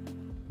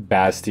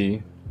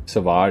 Basti,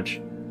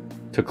 Savage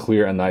to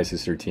clear a Night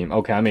Sister team.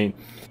 Okay, I mean,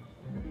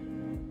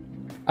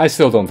 I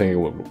still don't think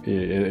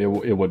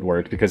it would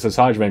work because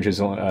Asajj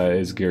Ventress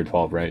is Gear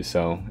 12, right?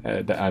 So,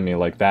 I mean,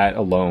 like, that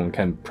alone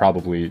can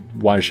probably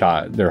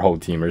one-shot their whole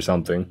team or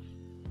something.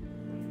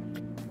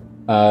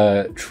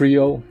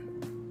 Trio,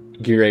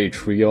 Gear 8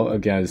 Trio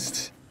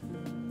against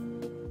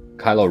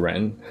Kylo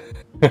Ren.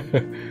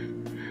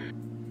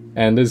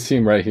 And this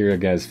team right here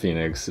against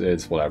Phoenix,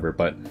 it's whatever,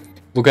 but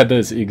look at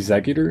this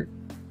Executor.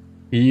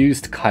 He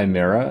used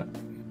Chimera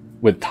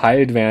with TIE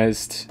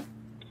Advanced,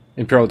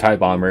 Imperial TIE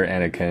Bomber,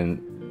 Anakin,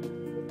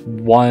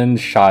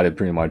 one-shotted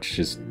pretty much,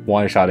 just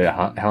one-shotted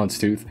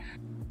Houndstooth,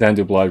 then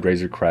to Blood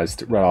Razor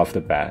Crest right off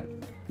the bat,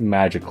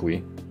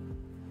 magically.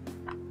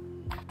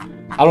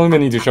 I don't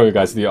even need to show you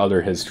guys the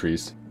other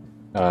histories,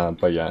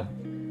 but yeah.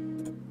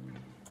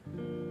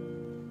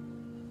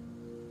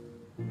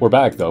 We're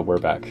back though, we're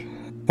back.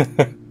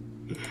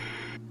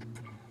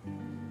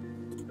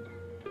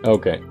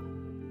 Okay.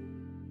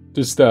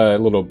 Just a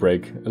little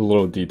break, a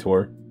little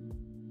detour.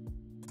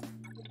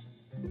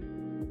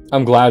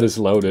 I'm glad it's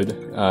loaded,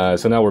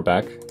 so now we're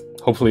back.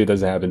 Hopefully it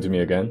doesn't happen to me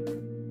again.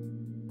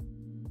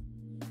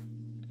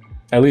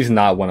 At least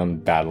not when I'm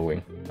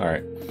battling.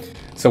 Alright.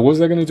 So what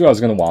was I going to do? I was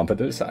going to Wampa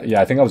this.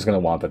 Yeah, I think I was going to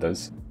Wampa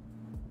this.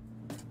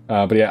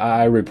 But yeah,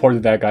 I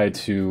reported that guy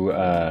to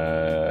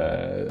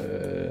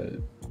a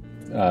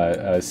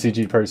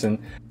CG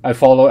person.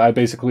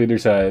 Basically,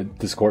 there's a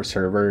Discord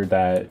server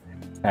that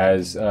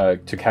has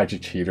to catch a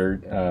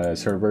cheater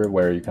server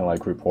where you can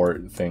like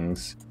report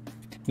things.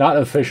 Not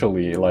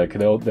officially, like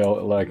they'll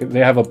like they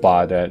have a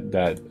bot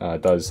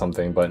that does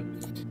something, but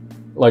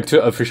like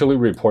to officially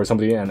report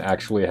somebody and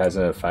actually has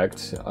an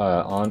effect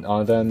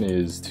on them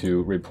is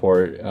to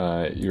report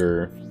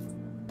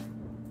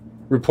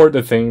report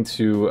the thing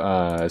to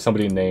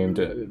somebody named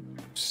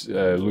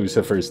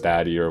Lucifer's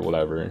daddy or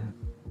whatever.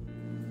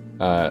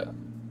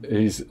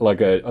 He's like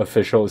an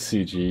official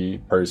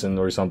CG person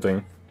or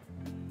something.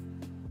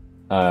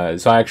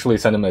 So I actually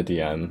sent him a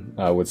DM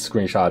with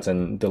screenshots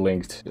and the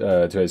link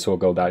to his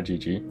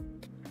SWGOH.GG.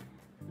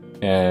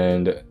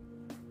 And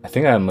I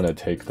think I'm gonna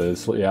take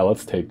this. Yeah,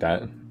 let's take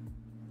that.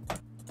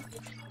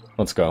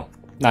 Let's go.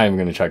 Not even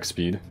gonna check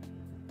speed.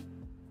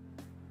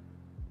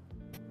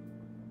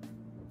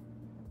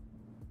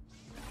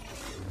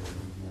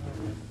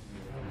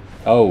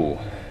 Oh,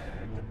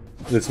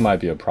 this might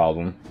be a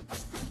problem.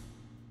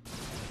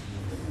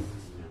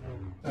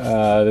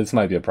 This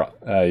might be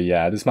a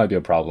yeah, this might be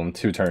a problem.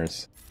 2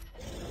 turns.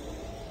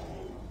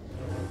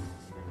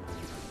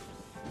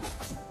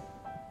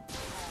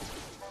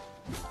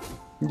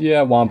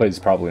 Yeah, Wampa is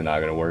probably not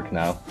gonna work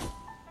now.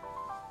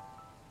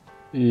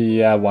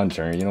 Yeah, 1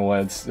 turn. You know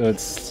what?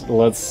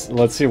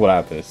 Let's see what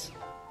happens.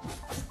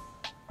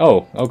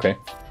 Oh, okay.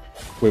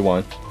 We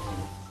won.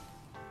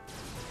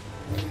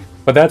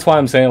 But that's why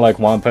I'm saying like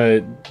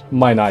Wampa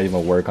might not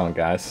even work on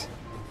gas.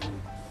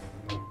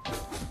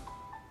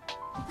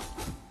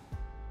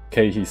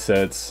 Okay, he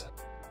sits.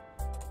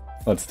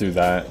 Let's do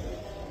that.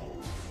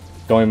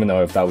 Don't even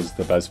know if that was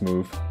the best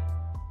move.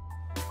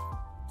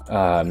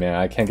 Ah, man,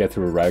 I can't get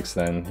through Rex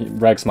then.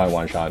 Rex might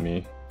one-shot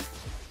me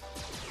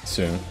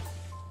soon.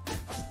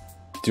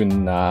 Do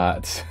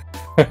not.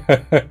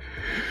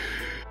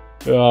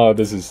 Oh,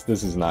 this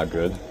is not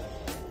good.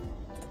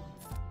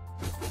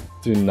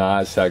 Do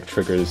not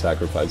trigger the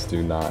sacrifice.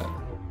 Do not.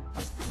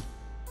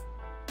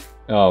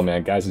 Oh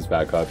man, guys is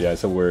back up. Yeah,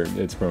 so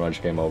it's pretty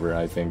much game over,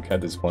 I think,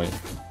 at this point.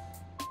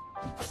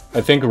 I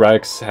think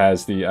Rex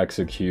has the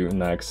execute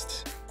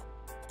next.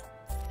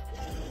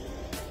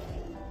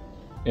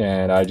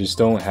 And I just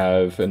don't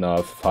have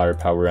enough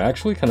firepower.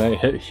 Actually, can I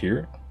hit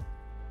here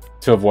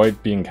to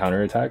avoid being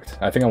counterattacked?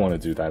 I think I want to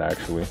do that,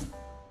 actually.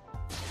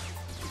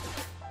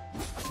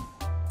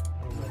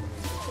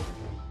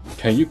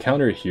 Can you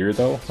counter here,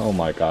 though? Oh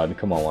my god,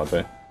 come on,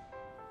 Wampe.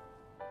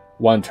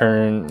 One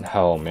turn,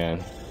 oh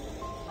man.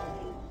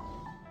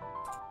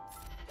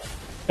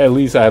 At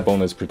least I have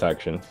bonus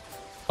protection.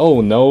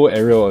 Oh, no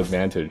aerial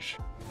advantage.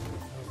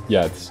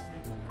 Yeah, it's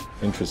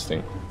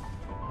interesting.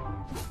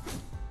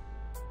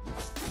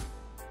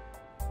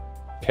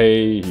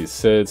 Okay, he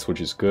sits, which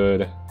is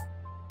good.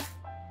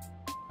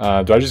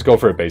 Do I just go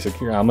for a basic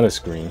here? I'm gonna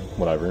screen,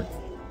 whatever.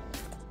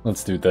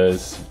 Let's do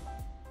this.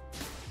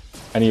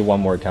 I need one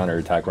more counter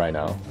attack right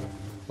now.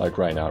 Like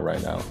right now.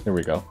 Here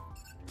we go.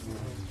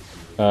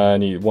 I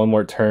need one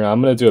more turn.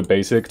 I'm gonna do a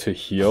basic to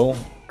heal,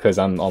 because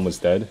I'm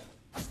almost dead.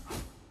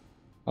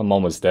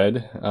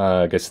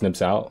 Get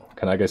Snips out.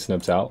 Can I get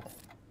Snips out?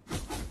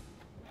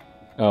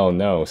 Oh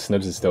no,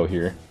 Snips is still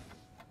here.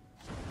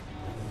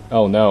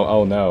 Oh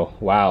no,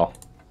 wow.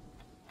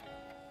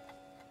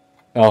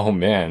 Oh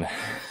man.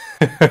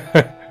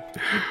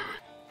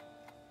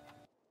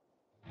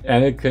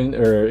 Anakin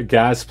or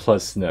gas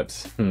plus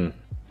Snips.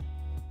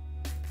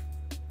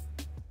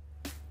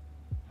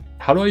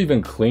 How do I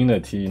even clean a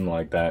team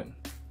like that?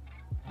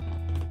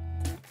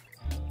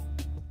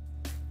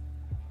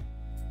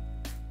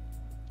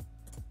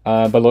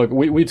 But look,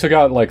 we took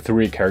out like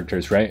 3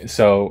 characters, right?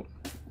 So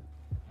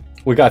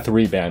we got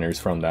 3 banners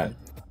from that.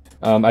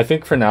 I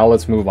think for now,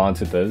 let's move on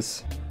to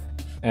this.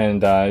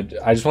 And I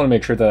just want to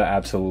make sure that I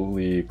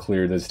absolutely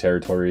clear this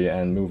territory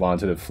and move on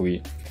to the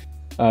fleet.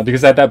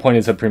 Because at that point,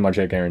 it's pretty much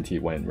a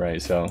guaranteed win,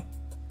 right? So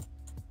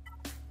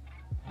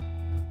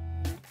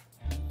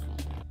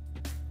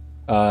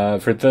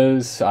for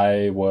this,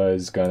 I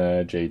was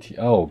gonna JT.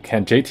 Oh,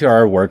 can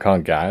JTR work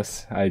on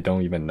gas? I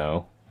don't even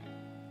know.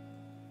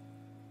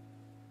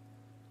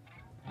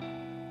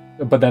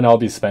 But then I'll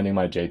be spending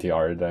my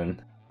JTR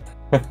then.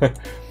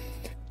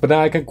 But then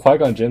I can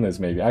Qui-Gon Jinn this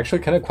maybe. Actually,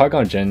 can I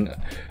Qui-Gon Jinn?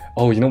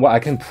 Oh, you know what? I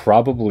can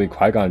probably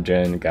Qui-Gon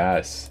Jinn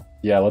gas.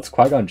 Yeah, let's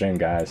Qui-Gon Jinn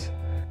gas.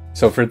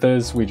 So for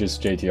this, we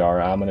just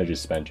JTR. I'm gonna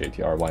just spend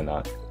JTR. Why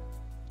not?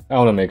 I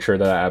want to make sure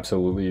that I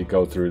absolutely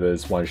go through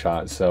this one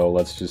shot. So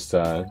let's just.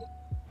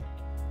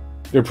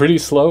 They're pretty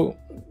slow.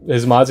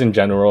 His mods in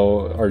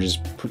general are just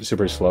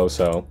super slow.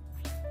 So.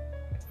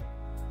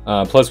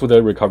 Plus with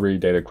the recovery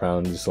data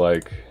crowns,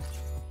 like.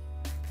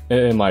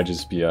 It might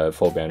just be a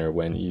full banner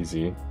win,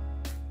 easy.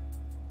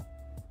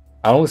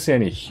 I don't see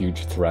any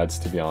huge threats,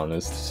 to be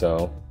honest,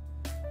 so...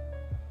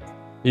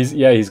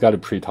 He's got a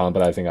pre-taunt,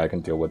 but I think I can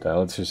deal with that.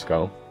 Let's just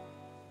go.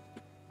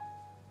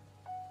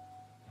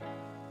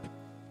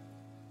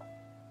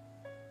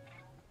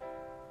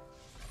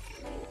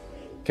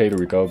 Okay, there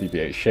we go,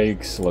 BB-8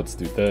 shakes, let's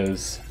do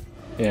this.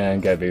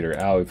 And get Vader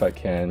out if I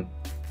can.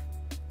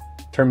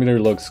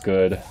 Terminator looks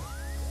good.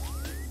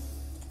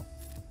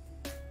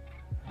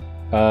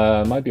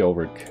 Might be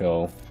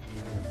overkill.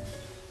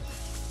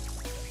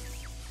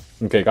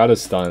 Okay, got a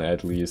stun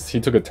at least. He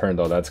took a turn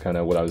though, that's kind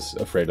of what I was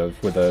afraid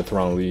of with the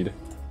Thrawn lead.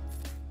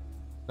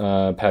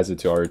 Pass it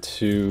to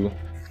R2.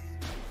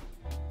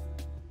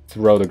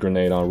 Throw the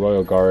grenade on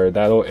Royal Guard.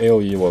 That'll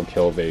AoE will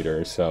kill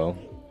Vader, so...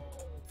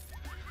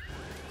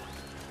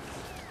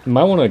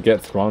 Might want to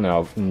get Thrawn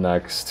out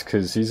next,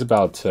 because he's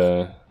about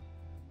to...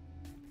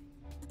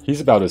 He's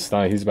about to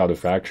stun, he's about to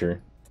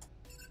fracture.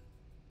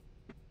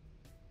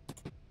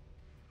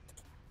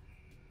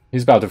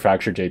 He's about to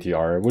fracture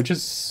JTR, which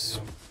is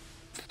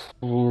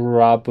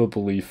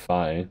probably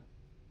fine.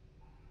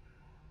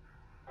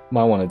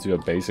 Might want to do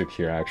a basic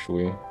here,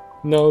 actually.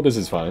 No, this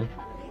is fine.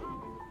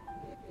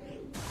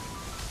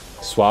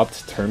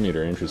 Swapped turn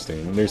meter,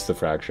 interesting. There's the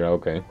fracture,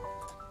 okay.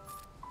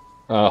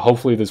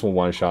 Hopefully this will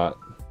one-shot.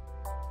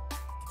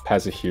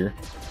 Pass it here.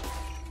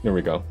 There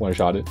we go,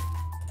 one-shot it.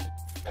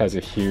 Pass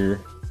it here.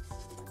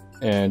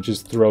 And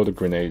just throw the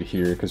grenade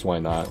here, because why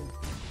not?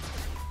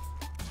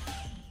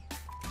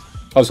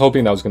 I was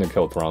hoping that was going to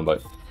kill Thrawn,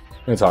 but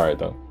it's alright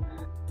though.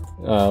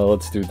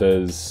 Let's do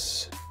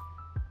this.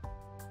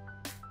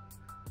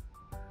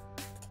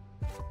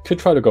 Could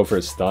try to go for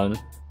a stun.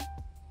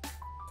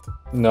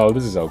 No,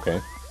 this is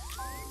okay.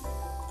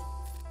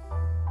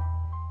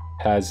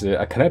 Pass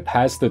it. Can I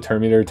pass the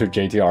Terminator to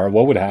JTR?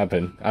 What would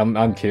happen?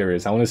 I'm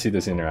curious. I want to see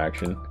this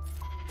interaction.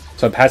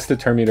 So I passed the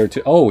Terminator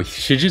to... Oh,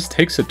 she just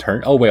takes a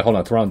turn. Oh wait, hold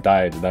on. Thrawn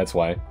died. That's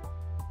why.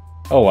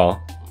 Oh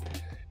well.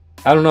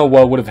 I don't know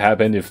what would have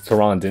happened if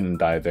Thrawn didn't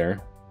die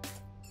there.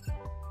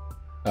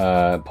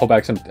 Pull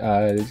back some...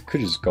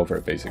 could just go for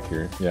a basic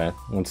here. Yeah,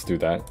 let's do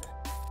that.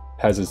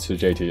 Passes to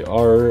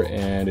JTR,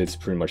 and it's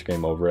pretty much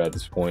game over at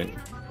this point.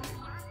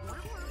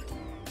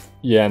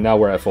 Yeah, now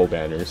we're at full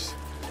banners.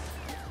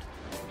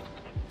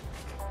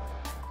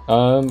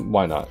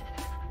 Why not?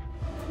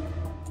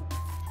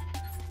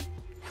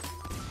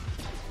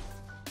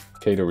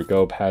 Okay, there we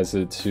go. Pass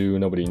it to...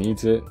 Nobody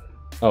needs it.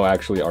 Oh,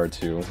 actually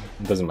R2.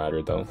 It doesn't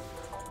matter though.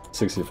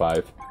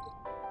 65.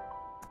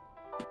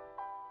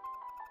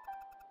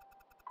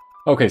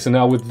 Okay, so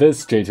now with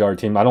this JTR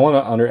team, I don't want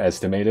to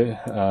underestimate it.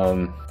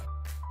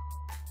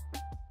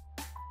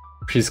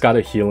 She's got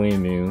a healing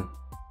immune.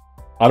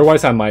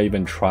 Otherwise, I might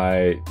even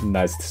try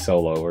Nest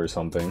solo or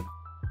something.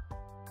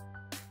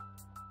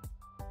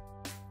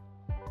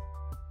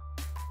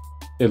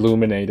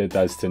 Illuminated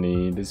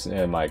Destiny. This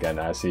might get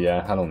nasty.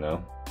 Yeah, I don't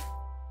know.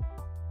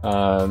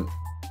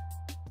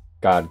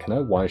 God, can I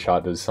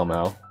one-shot this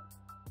somehow?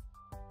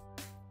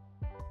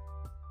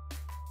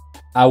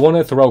 I want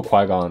to throw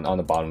Qui-Gon on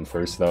the bottom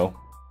first, though.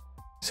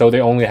 So they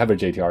only have a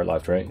JTR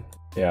left, right?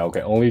 Yeah,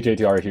 okay. Only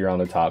JTR here on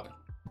the top.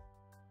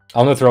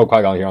 I'm gonna throw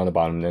Qui-Gon here on the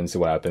bottom and then see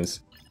what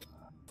happens.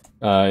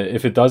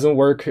 If it doesn't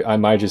work, I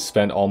might just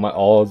spend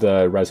all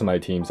the rest of my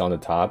teams on the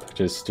top,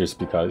 just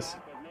because.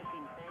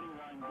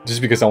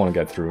 Just because I want to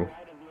get through.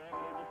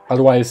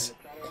 Otherwise,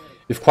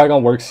 if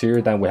Qui-Gon works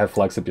here, then we have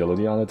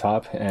flexibility on the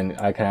top, and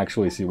I can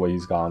actually see what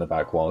he's got on the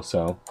back wall,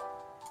 so...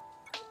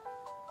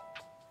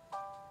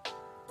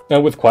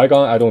 And with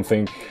Qui-Gon, I don't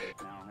think...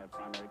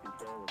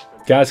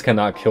 Gas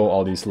cannot kill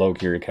all these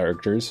low-gear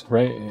characters,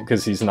 right?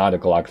 Because he's not a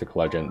galactic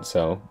legend,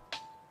 so...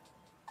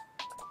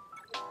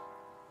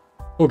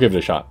 We'll give it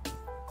a shot.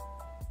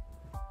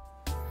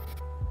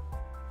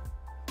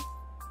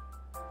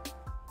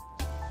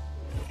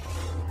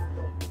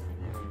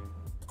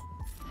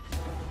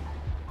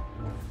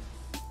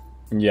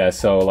 Yeah,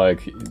 so,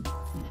 like...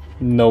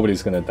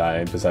 Nobody's gonna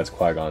die besides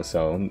Qui-Gon,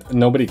 so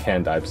nobody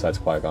can die besides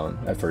Qui-Gon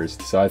at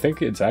first. So I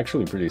think it's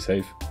actually pretty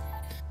safe.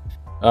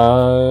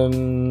 What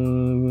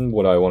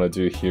do I want to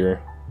do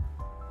here?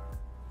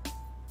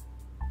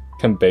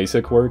 Can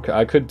basic work?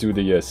 I could do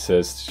the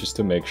assist just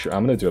to make sure.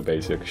 I'm gonna do a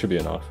basic. Should be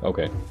enough.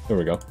 Okay, here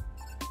we go.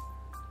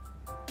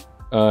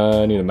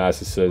 I need a mass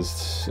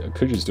assist. I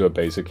could just do a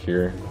basic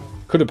here.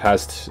 Could have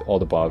passed all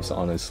the buffs,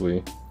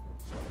 honestly.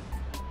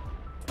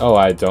 Oh,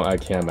 I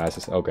can't mass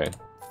assist. Okay.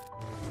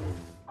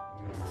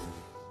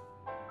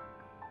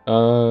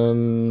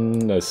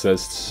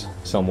 Assist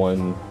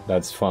someone,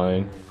 that's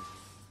fine.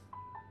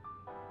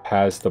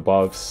 Pass the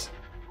buffs.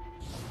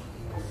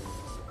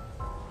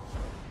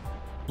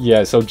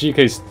 Yeah, so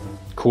GK's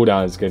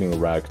cooldown is getting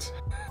wrecked.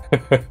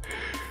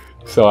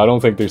 So I don't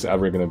think there's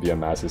ever gonna be a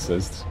mass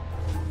assist.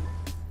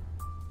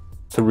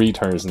 3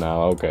 turns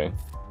now, okay.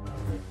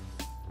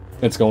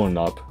 It's going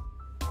up.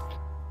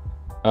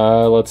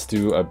 Let's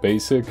do a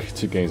basic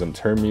to gain some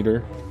turn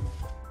meter.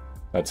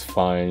 That's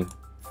fine.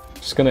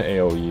 Just gonna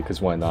AoE, because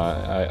why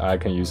not? I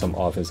can use some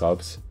offense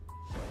ups.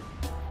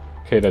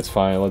 Okay, that's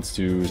fine. Let's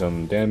do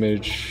some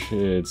damage.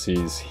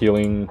 He's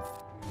healing.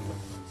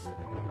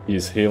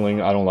 He's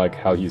healing. I don't like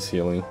how he's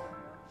healing.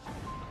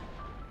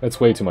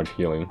 That's way too much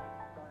healing.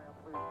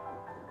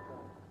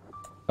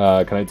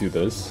 Can I do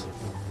this?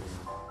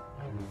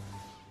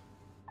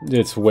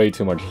 It's way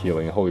too much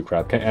healing. Holy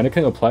crap. Can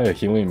Anakin apply a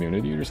healing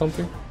immunity or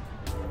something?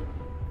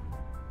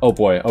 Oh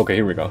boy. Okay,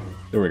 here we go.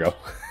 There we go.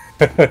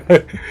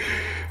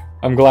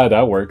 I'm glad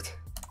that worked.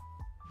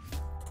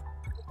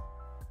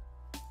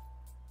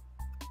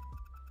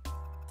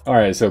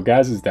 Alright, so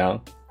Gaz is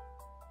down.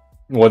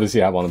 What does he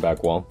have on the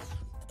back wall?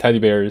 Teddy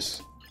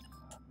bears.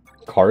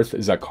 Karth?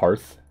 Is that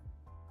Karth?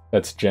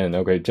 That's Jin.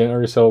 Okay, Jin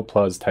Urso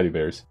plus teddy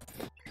bears.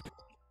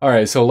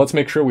 Alright, so let's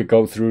make sure we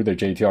go through the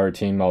JTR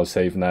team. I'll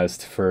save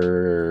Nest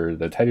for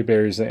the teddy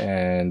bears,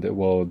 and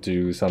we'll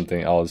do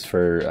something else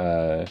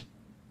for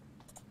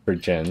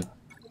Jin.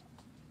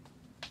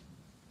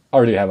 I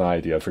already have an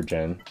idea for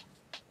Jin.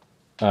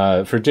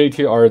 For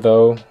JTR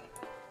though,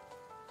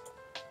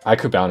 I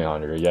could bounty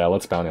hunter. Yeah,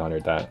 let's bounty hunter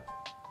that.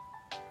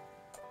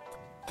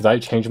 Did I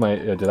change my?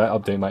 Did I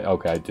update my?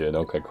 Okay, I did.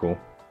 Okay, cool.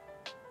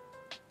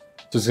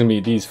 So it's gonna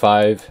be these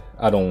 5.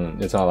 I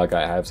don't. It's not like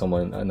I have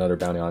another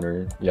bounty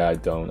hunter. Yeah, I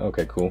don't.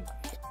 Okay, cool.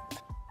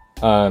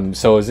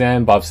 So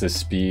Zan buffs the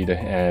speed,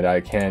 and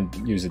I can't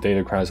use the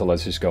data crown. So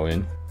let's just go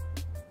in.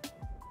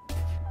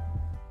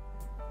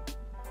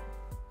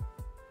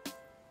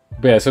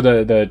 But yeah, so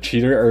the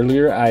cheater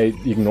earlier, I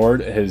ignored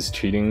his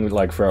cheating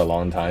like for a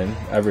long time.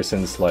 Ever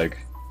since like...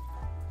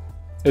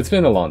 It's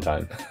been a long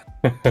time.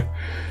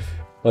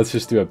 Let's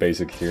just do a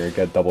basic here.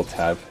 Get double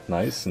tap.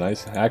 Nice,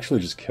 nice. I actually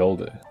just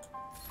killed it.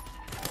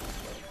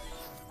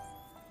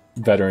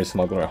 Veteran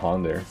Smuggler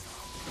Han there.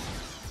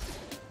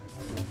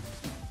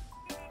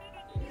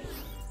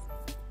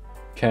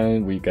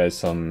 Can we get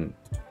some...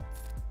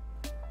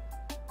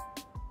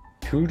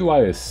 Who do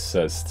I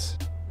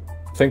assist?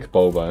 Think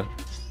Boba.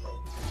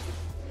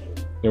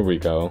 Here we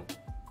go.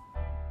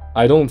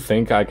 I don't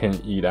think I can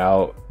eat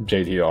out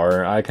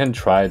JTR. I can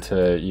try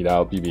to eat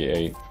out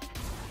BB-8.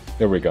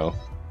 There we go.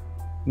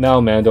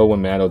 Now Mando,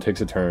 when Mando takes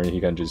a turn,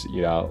 he can just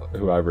eat out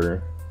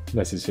whoever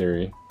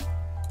necessary.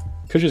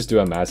 Could just do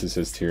a mass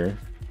assist here.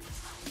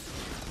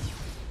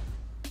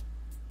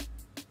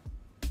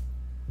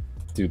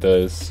 Do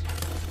this.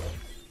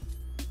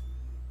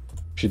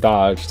 She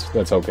dodged.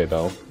 That's okay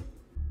though.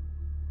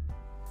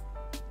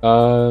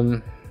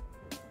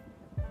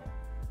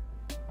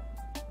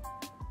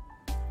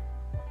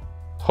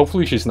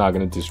 Hopefully she's not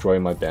gonna destroy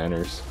my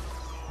banners.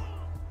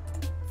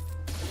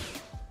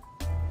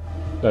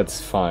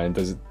 That's fine.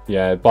 Does it,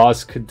 yeah,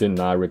 boss did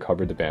not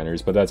recover the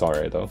banners, but that's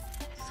alright though.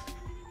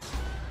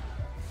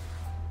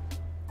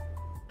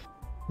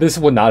 This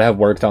would not have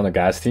worked on the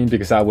gas team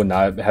because I would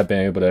not have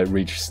been able to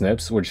reach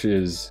snips, which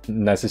is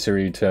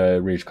necessary to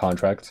reach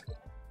contract.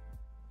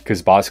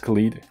 Because boss could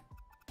lead.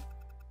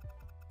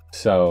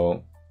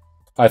 So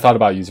I thought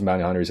about using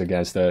bounty hunters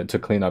against to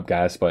clean up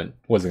gas, but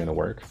wasn't gonna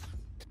work.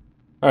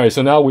 Alright,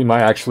 so now we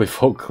might actually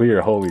full clear.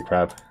 Holy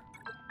crap.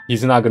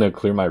 He's not gonna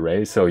clear my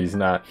raid, so he's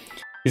not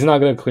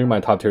gonna clear my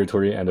top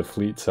territory and the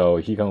fleet, so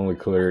he can only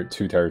clear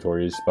 2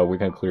 territories, but we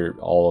can clear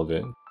all of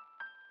it.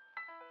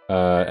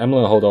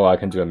 Emlyn Hodo, I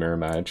can do a mirror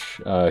match.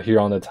 Here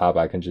on the top,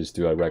 I can just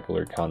do a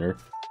regular counter.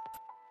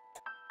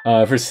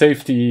 For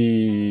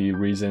safety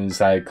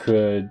reasons, I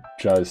could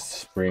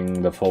just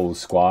bring the full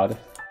squad.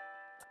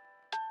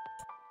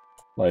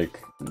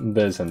 Like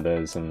this and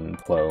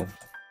Plo.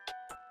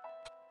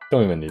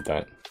 Don't even need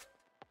that.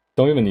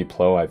 Don't even need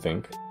Plo, I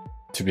think,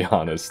 to be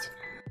honest.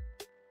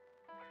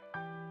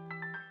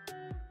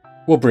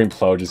 We'll bring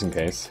Plo just in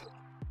case.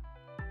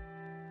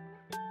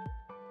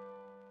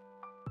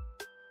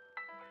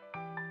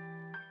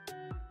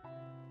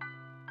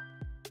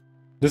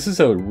 This is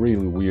a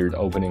really weird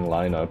opening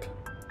lineup.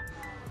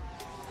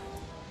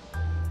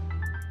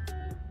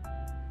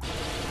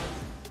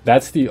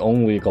 That's the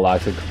only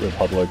Galactic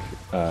Republic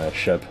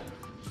ship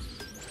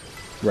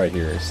right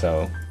here,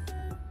 so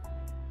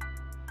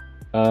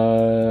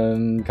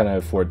can I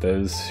afford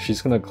this? She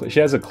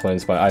has a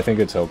cleanse, but I think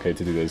it's okay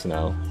to do this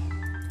now.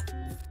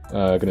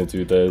 Gonna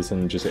do this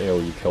and just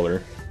AoE kill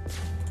her.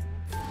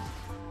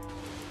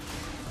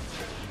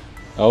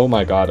 Oh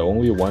my god,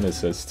 only 1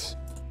 assist.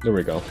 There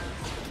we go.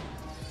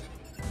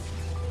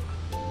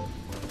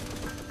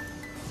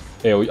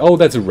 AoE. Oh,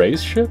 that's a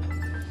race ship?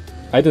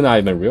 I did not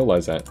even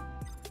realize that.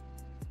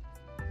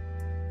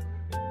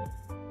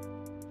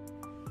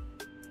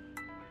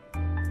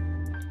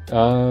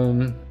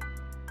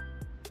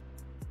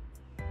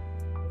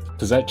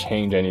 Does that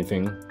change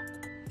anything?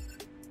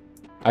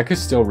 I could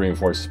still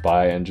reinforce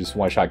Spy and just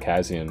one-shot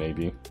Cassian,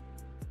 maybe.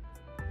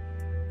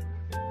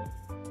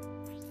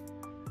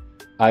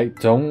 I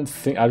don't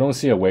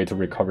see a way to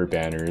recover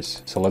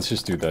banners, so let's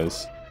just do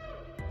this.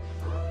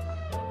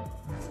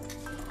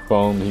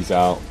 Boom, he's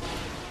out.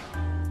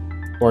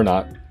 Or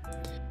not.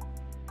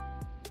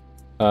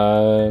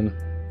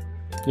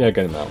 Yeah,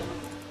 get him out.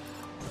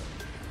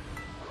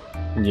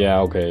 Yeah,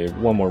 okay,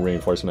 1 more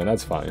reinforcement,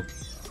 that's fine.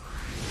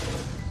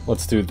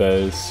 Let's do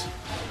this.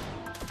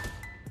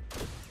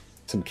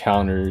 Some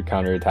counter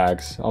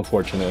attacks.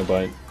 Unfortunate,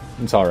 but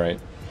it's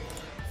alright.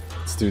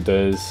 Let's do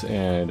this,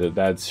 and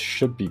that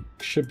should be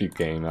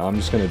game. I'm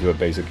just gonna do a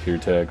basic here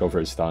to go for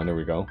a stun. There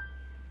we go.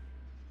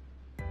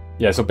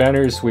 Yeah, so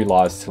banners we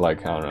lost to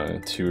like, I don't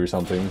know, 2 or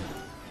something.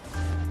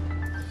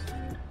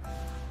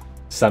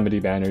 70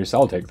 banners,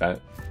 I'll take that.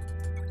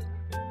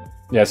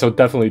 Yeah, so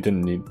definitely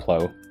didn't need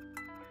Plo,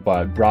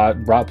 but brought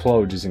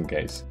Plo just in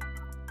case.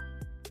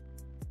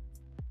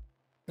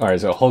 Alright,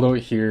 so Hodo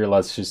here,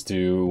 let's just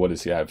do, what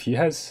does he have? He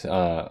has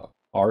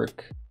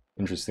Arc.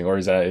 Interesting, or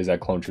is that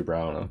Clone Trooper?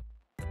 I don't know.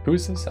 Who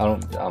is this? I'm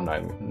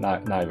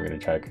not even gonna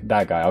check.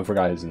 That guy, I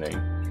forgot his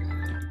name.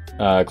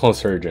 Clone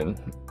Surgeon.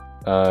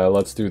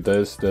 Let's do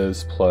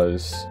this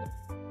plus...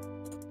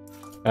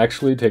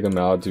 Actually, take him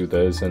out, do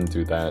this, and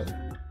do that.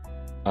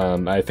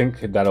 I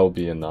think that'll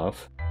be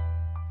enough.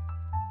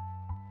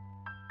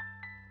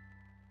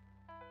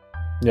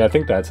 Yeah, I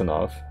think that's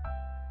enough.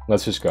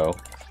 Let's just go.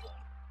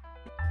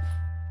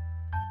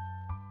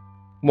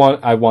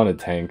 I want a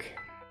tank.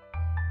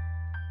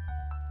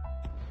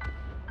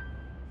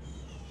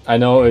 I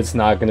know it's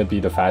not gonna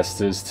be the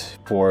fastest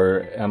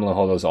for Emlyn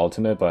Hodo's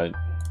ultimate, but...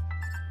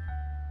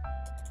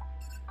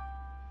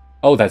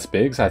 Oh, that's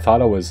Biggs? I thought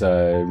it was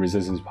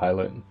Resistance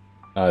Pilot.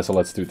 So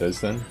let's do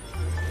this then.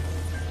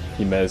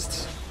 He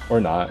missed.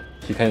 Or not.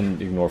 He can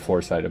ignore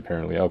Foresight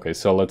apparently. Okay,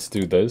 so let's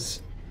do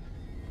this.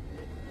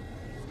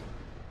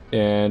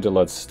 And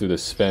let's do the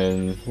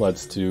spin.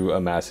 Let's do a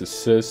mass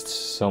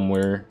assist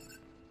somewhere.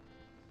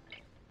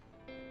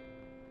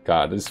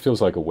 God, this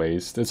feels like a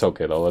waste. It's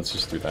okay though, let's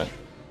just do that.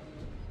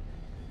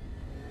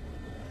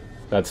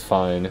 That's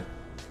fine.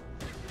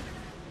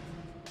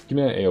 Give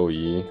me an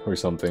AoE or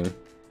something.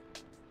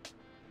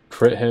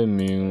 Crit hit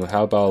immune.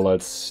 How about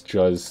let's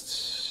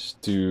just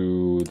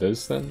do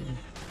this then?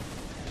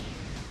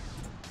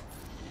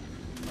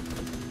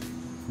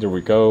 There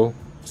we go.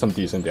 Some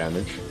decent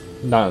damage.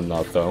 Not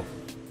enough though.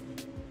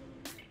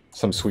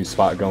 Some sweet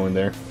spot going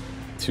there.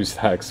 2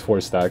 stacks,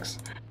 4 stacks.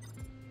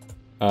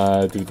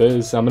 Do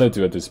this. I'm gonna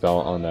do a dispel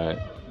on that.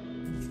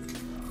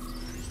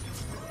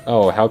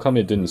 Oh, how come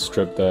it didn't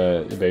strip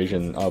the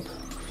evasion up?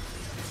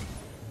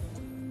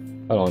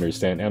 I don't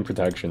understand. And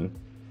protection.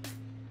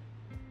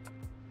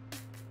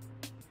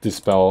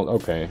 Dispel.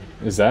 Okay.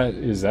 Is that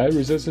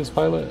Resistance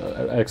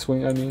Pilot?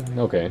 X-Wing, I mean?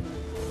 Okay.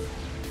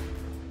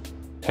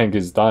 Tank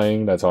is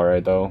dying. That's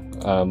alright though.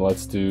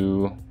 Let's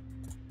do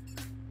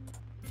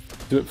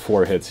it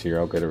 4 hits here.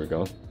 Okay, there we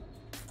go.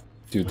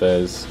 Do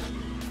this.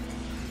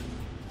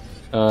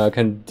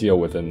 Can deal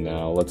with it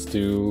now. Let's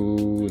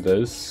do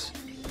this.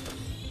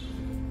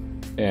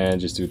 And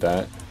just do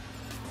that.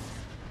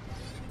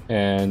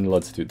 And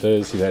let's do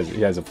this. He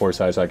has a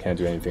foresight, so I can't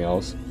do anything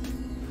else.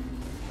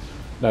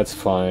 That's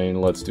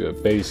fine. Let's do a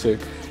basic.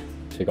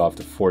 Take off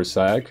the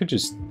foresight. I could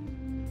just...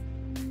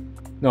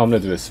 No, I'm gonna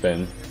do a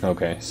spin.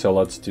 Okay, so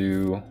let's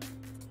do...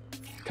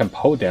 Can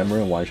Poe Dammer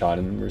and one-shot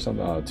him or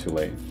something? Oh, too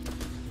late.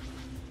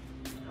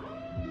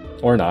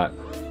 Or not.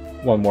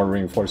 One more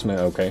reinforcement,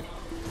 okay.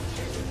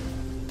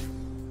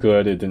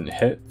 Good, it didn't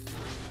hit.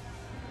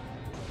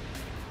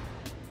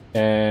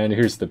 And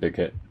here's the big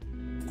hit.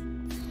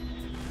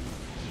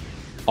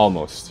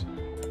 Almost.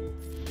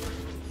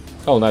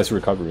 Oh, nice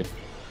recovery.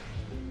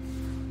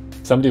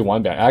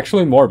 71 ban.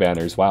 Actually, more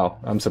banners. Wow,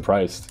 I'm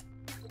surprised.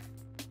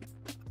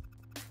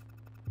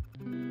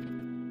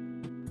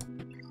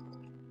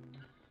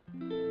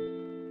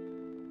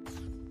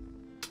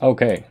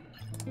 Okay.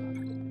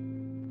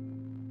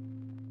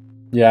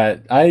 Yeah,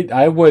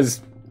 I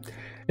was...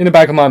 In the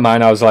back of my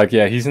mind, I was like,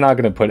 yeah, he's not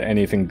gonna put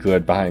anything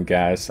good behind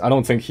gas. I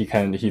don't think he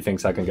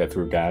thinks I can get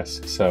through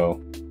gas,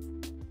 so...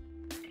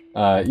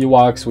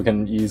 Ewoks, we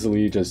can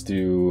easily just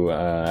do,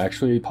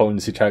 actually,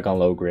 potency check on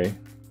low gray.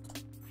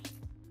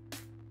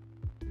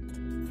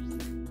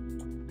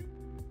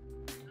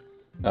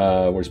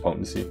 Where's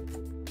potency?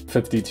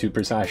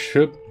 52%. I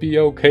should be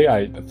okay.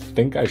 I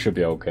think I should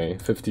be okay.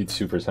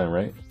 52%,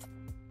 right?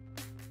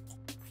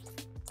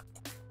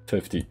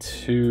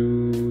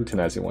 52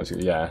 tenacity 1.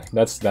 Yeah,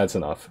 that's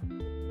enough.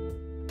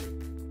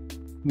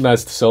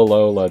 Messed so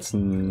low. Let's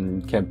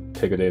can't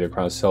pick a data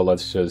across. So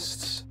let's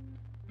just.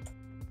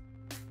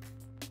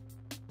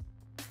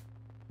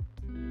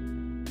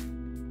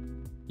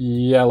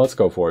 Yeah, let's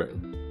go for it.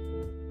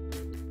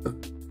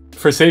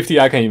 For safety,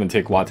 I can even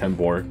take Waten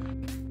Boar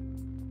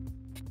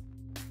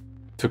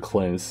to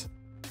cleanse.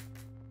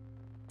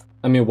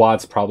 I mean,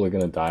 Watt's probably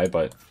gonna die,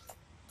 but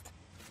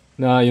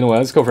nah, you know what?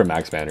 Let's go for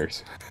max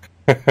banners.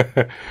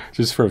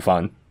 Just for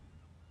fun.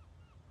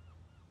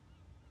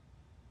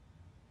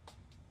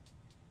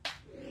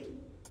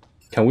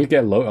 Can we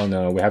get low? Oh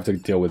no, we have to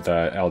deal with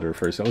the Elder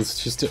first. So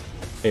let's just do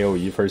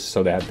AoE first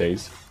so they have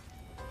days.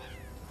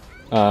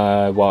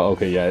 Well,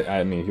 okay, yeah,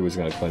 I mean, he was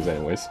gonna cleanse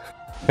anyways.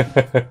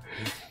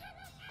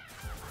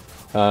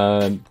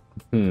 I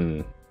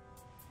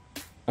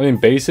mean,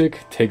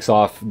 basic takes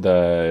off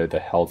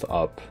the health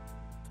up.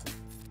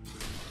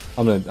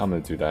 I'm gonna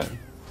do that.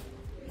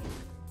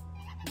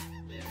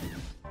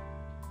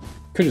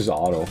 Could just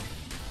auto.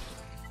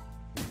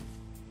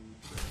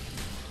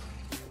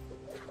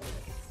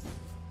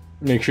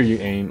 Make sure you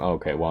aim.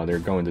 Okay, well, they're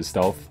going to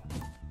stealth.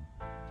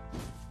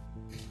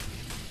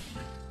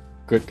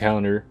 Good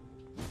counter.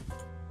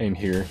 Aim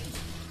here.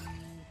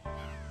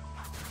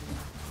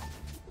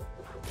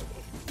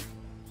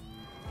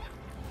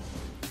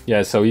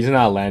 Yeah, so he's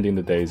not landing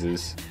the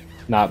dazes.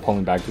 Not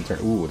pulling back to turn.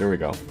 Ooh, there we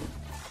go.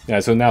 Yeah,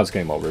 so now it's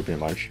game over, pretty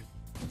much.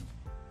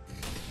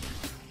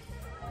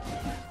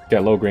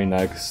 Get low grade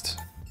next.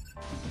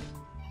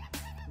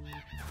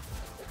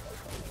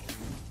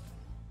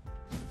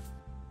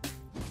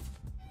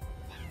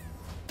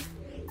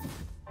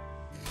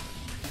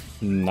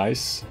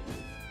 Nice.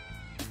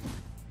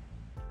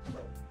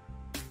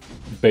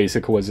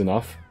 Basic was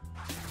enough.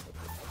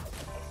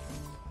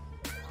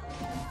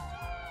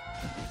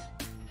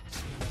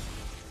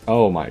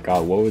 Oh my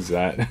god, what was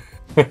that?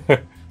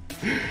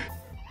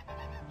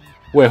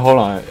 Wait, hold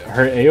on.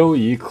 Her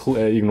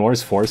AoE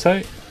ignores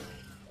foresight?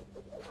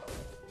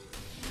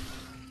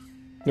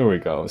 There we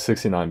go.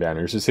 69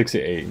 banners. Or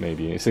 68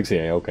 maybe.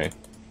 68, okay.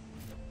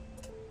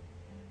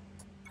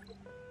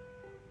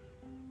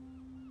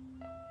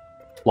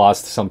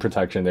 Lost some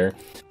protection there.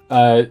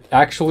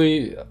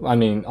 Actually, I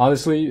mean,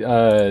 honestly,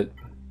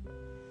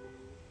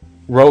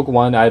 Rogue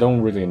One, I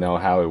don't really know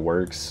how it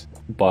works,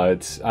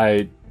 but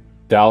I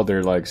doubt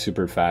they're like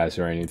super fast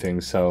or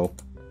anything, so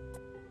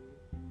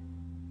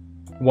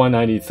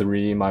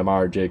 193, my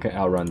Mara J can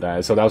outrun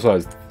that. So that's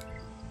what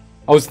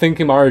I was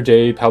thinking. Mara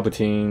J,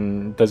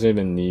 Palpatine doesn't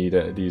even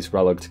need these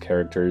relic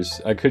characters.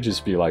 I could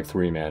just be like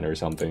 3-man or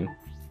something.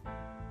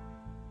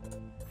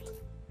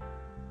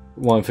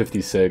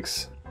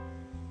 156.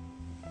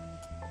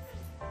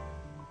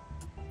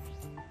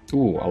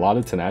 Ooh, a lot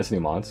of tenacity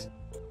mods.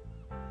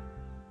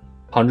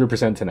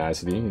 100%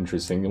 tenacity,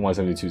 interesting.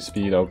 172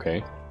 speed,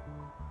 okay.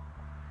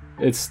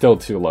 It's still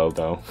too low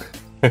though.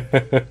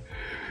 If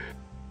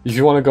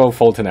you want to go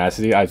full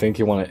tenacity, I think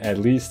you want to at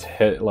least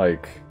hit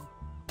like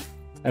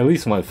at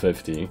least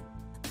 150.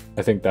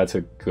 I think that's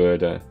a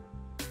good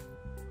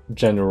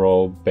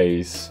general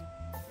base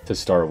to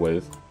start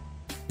with.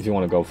 If you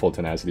want to go full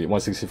tenacity,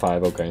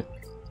 165, okay.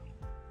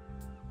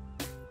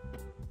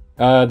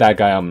 That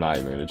guy I'm not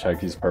even gonna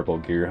check. He's purple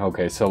gear.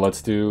 Okay, so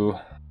let's do.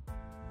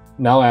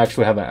 Now I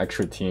actually have an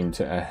extra team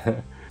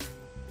to.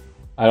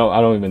 I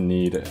don't even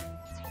need it.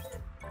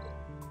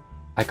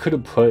 I could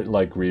have put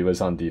like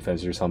Rivas on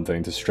defense or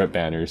something to strip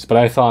banners, but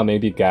I thought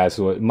maybe gas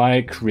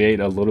might create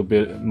a little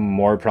bit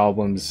more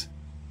problems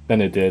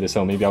than it did,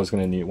 so maybe I was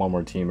gonna need one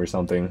more team or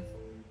something.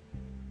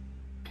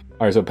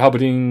 Alright, so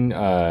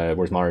Palpatine,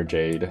 where's Mara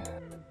Jade?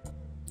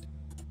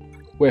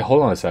 Wait,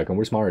 hold on a second,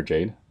 where's Mara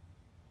Jade?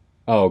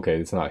 Oh, okay,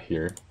 it's not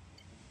here.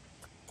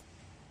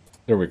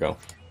 There we go.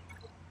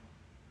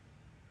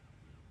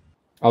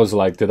 I was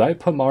like, did I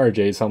put Mara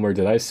Jade somewhere?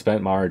 Did I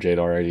spend Mara Jade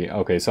already?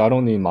 Okay, so I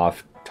don't need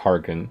Moff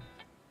Tarkin.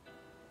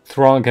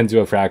 Thrawn can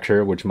do a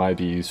fracture, which might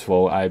be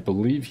useful. I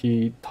believe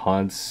he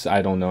taunts.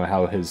 I don't know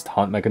how his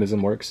taunt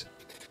mechanism works.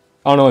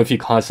 I don't know if he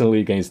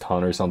constantly gains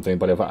taunt or something,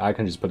 but if I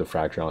can just put a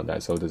fracture on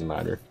that, so it doesn't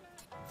matter.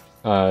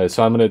 So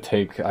I'm gonna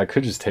take. I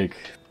could just take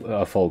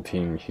a full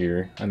team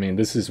here. I mean,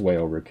 this is way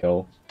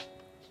overkill.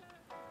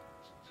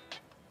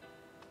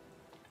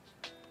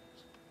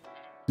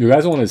 You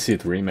guys want to see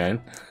 3-man?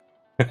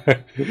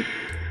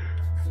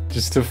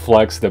 Just to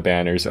flex the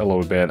banners a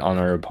little bit on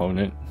our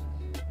opponent.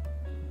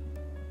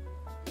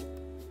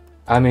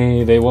 I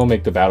mean, they will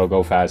make the battle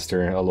go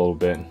faster a little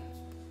bit.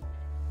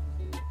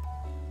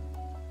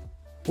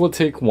 We'll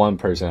take one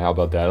person, how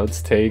about that?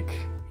 Let's take...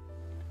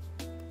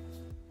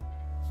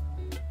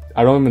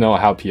 I don't even know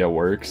how Pia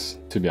works,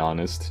 to be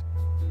honest.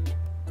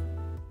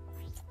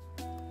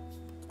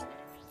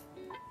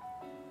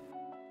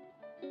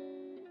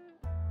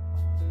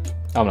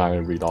 I'm not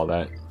gonna read all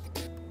that.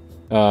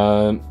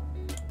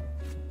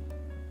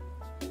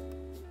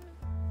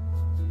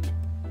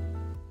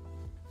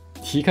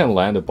 He can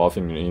land a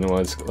buffing unit. You know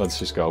what? Let's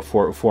just go.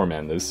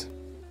 Four-man this.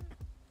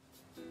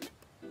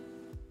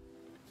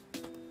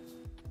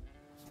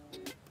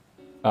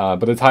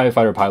 But the TIE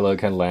fighter pilot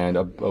can land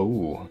a...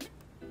 Oh.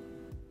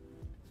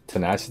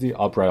 Tenacity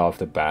up right off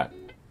the bat.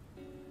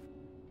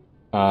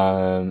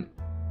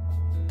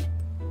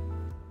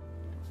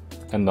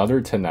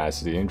 Another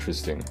tenacity.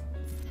 Interesting.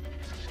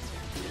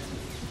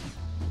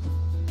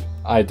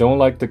 I don't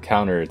like the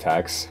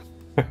counterattacks.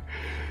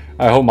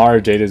 I hope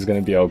Mara Jade is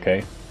gonna be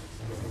okay.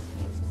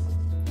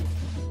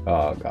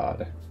 Oh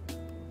god.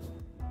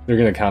 They're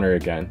gonna counter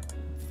again.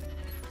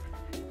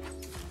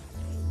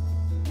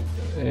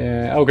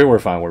 Yeah, okay, we're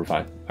fine,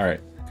 Alright.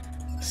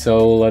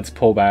 So let's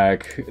pull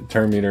back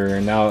turn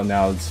meter.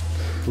 Now it's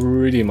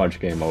pretty much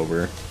game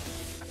over.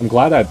 I'm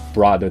glad I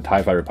brought the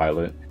TIE fighter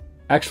pilot.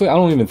 Actually, I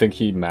don't even think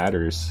he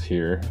matters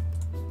here.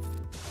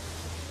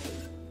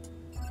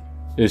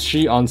 Is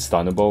she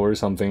unstunnable or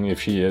something?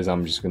 If she is,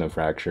 I'm just gonna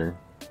fracture.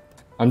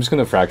 I'm just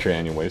gonna fracture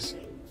anyways.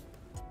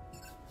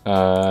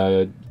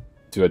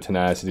 Do a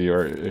tenacity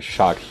or a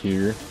shock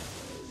here.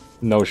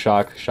 No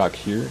shock, shock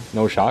here.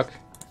 No shock.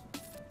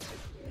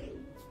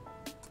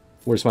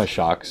 Where's my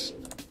shocks?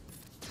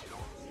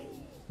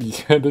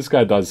 Yeah, this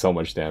guy does so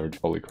much damage.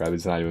 Holy crap,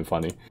 it's not even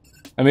funny.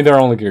 I mean, they're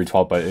only gear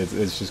 12, but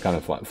it's just kind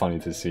of funny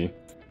to see.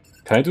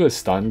 Can I do a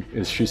stun?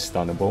 Is she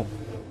stunnable?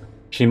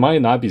 She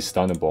might not be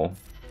stunnable.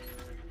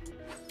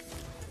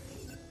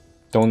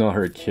 Don't know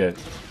her kit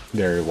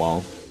very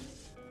well.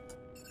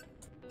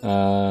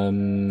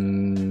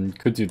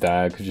 Could do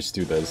that. Could just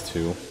do this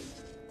too.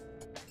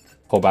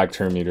 Pull back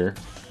turn meter.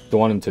 Don't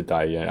want him to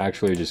die yet.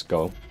 Actually, just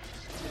go.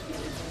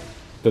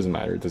 Doesn't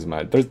matter. It doesn't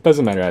matter. It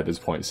doesn't matter at this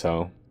point.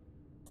 So,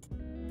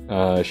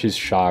 she's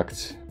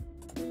shocked.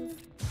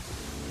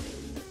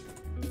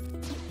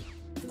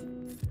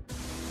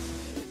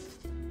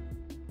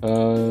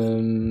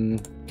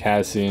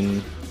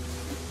 Cassian.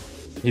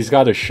 He's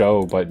got a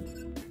show, but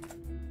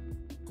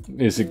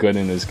is it good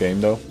in this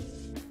game though?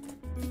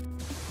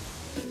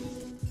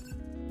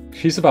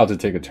 She's about to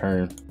take a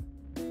turn.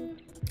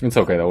 It's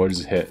okay though, we'll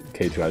just hit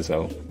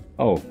K2SO.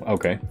 Oh,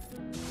 okay.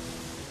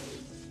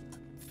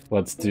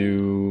 Let's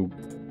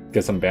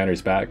get some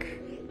banners back.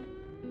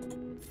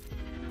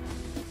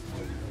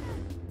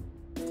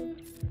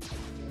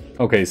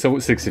 Okay, so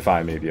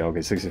 65 maybe.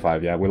 Okay,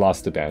 65, yeah, we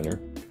lost the banner.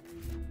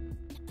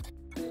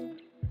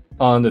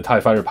 On the TIE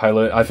fighter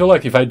pilot, I feel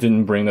like if I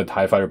didn't bring the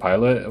TIE fighter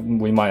pilot,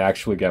 we might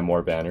actually get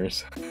more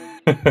banners.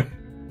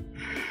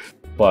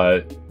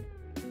 But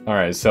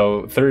alright,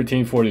 so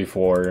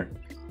 1344.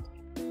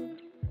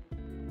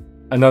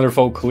 Another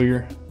full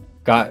clear.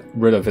 Got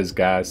rid of his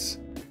gas.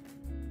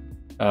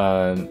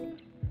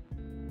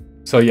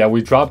 So yeah,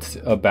 we dropped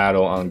a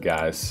battle on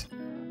gas.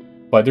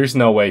 But there's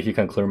no way he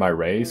can clear my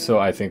Ray, so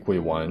I think we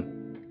won.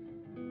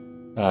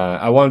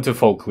 I wanted to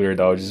full clear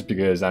though, just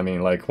because, I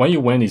mean, like, when you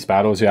win these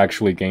battles, you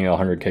actually gain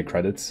 100k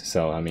credits.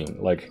 So, I mean,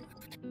 like,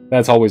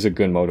 that's always a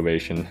good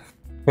motivation.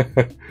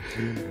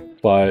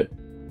 But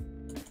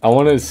I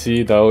want to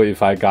see, though,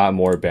 if I got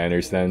more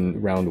banners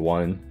than round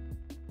 1.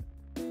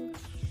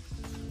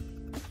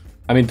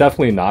 I mean,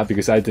 definitely not,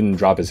 because I didn't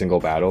drop a single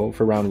battle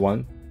for round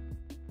 1.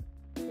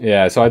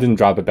 Yeah, so I didn't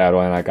drop a battle,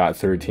 and I got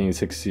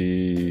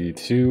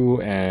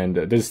 1362, and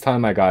this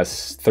time I got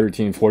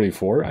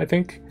 1344, I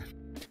think.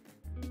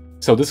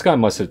 So this guy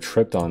must have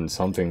tripped on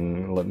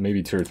something,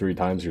 maybe 2 or 3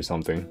 times or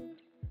something.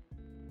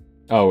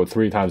 Oh,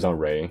 3 times on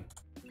Ray.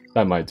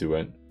 That might do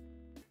it.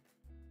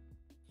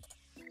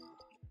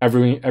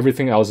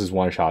 Everything else is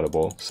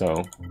one-shottable,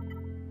 so...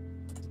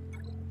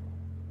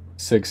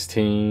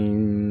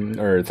 16...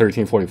 or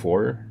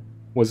 1344,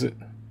 was it?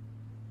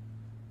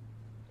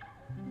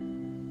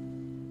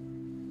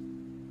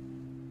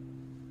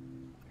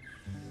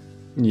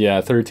 Yeah,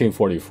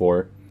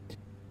 1344.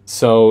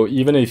 So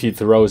even if he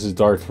throws his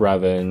Darth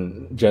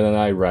Revan,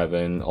 Jedi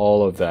Revan,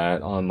 all of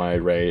that on my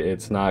Rey,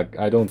 it's not.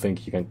 I don't think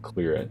he can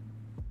clear it.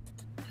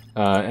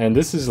 And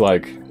this is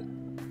like,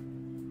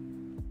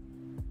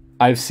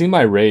 I've seen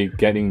my Rey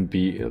getting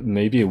beat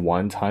maybe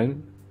one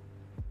time,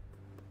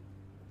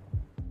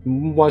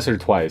 once or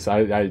twice.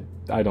 I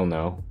don't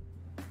know.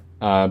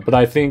 But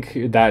I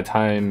think that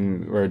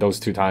time, or those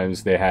 2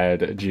 times, they had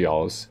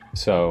GLs.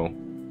 So.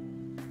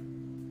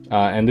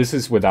 And this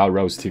is without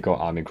Rose Tico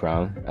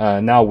Omicron.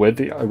 Now with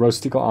the Rose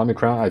Tico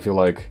Omicron, I feel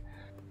like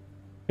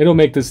it'll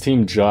make this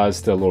team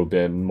just a little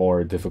bit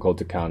more difficult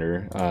to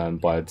counter.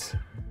 But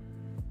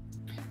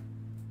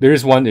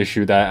there's one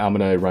issue that I'm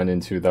gonna run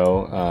into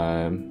though.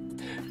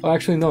 Well,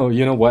 actually, no.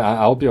 You know what?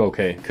 I'll be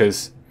okay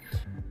because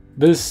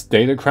this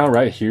Data Crown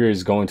right here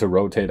is going to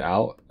rotate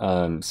out.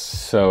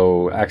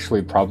 So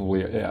actually,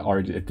 probably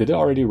did it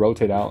already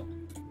rotate out?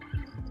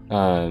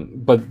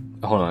 But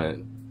hold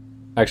on.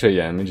 Actually,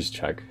 yeah. Let me just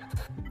check.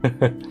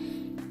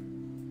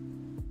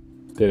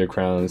 Data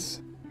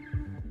crowns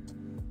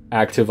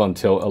active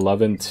until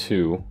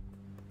 11/2.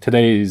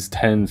 Today is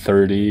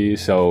 10/30,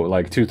 so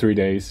like 2-3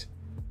 days.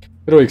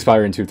 It'll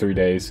expire in 2-3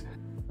 days.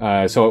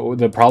 So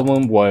the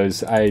problem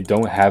was I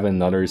don't have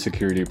another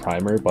security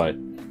primer, but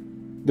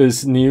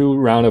this new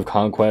round of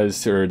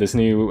conquest, or this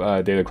new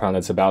data crown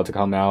that's about to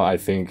come out, I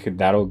think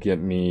that'll get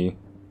me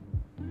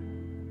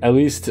at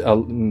least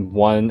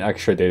one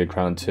extra data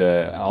crown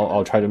to.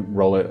 I'll try to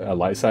roll it a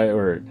light side,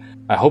 or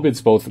I hope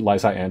it's both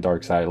light side and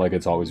dark side, like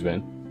it's always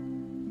been.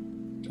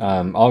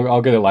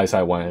 I'll get a light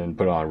side one and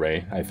put it on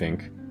Rey, I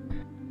think.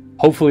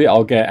 Hopefully,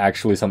 I'll get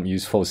actually some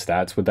useful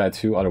stats with that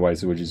too.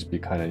 Otherwise, it would just be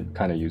kind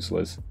of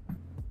useless.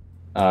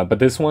 But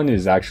this one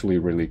is actually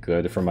really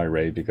good for my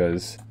Rey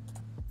because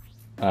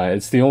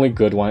it's the only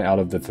good one out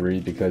of the 3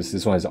 because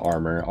this one has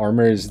armor.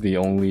 Armor is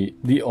literally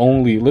the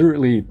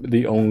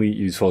only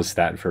useful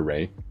stat for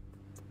Rey.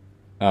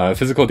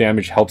 Physical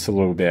damage helps a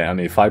little bit. I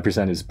mean,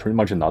 5% is pretty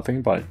much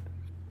nothing, but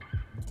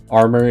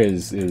armor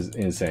is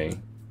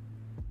insane.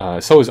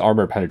 So is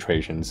armor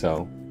penetration,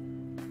 so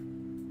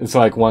it's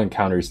like one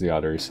counters the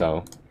other,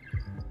 so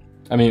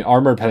I mean,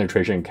 armor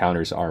penetration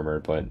counters armor,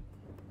 but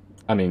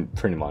I mean,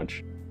 pretty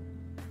much.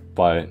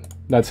 But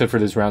that's it for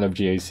this round of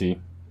GAC.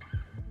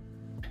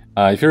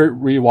 If you're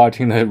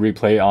rewatching the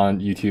replay on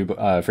YouTube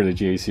for the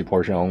GAC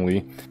portion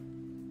only,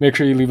 make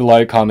sure you leave a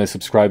like, comment,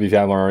 subscribe if you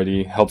haven't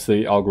already. Helps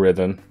the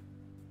algorithm.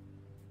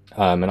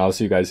 And I'll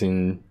see you guys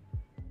in,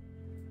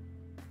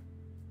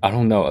 I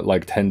don't know,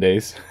 like 10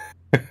 days.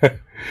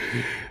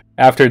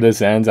 After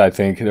this ends, I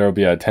think there will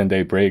be a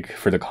 10-day break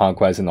for the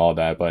conquest and all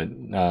that, but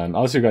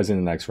I'll see you guys in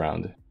the next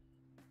round.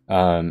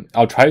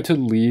 I'll try to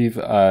leave,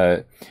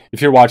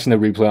 if you're watching the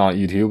replay on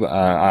YouTube,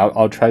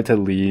 I'll try to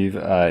leave,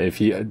 if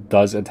he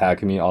does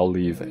attack me, I'll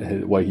leave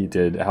what he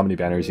did, how many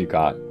banners he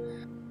got,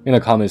 in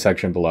the comment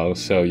section below,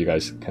 so you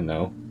guys can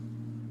know.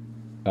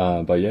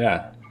 But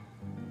yeah,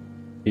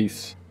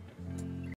 peace.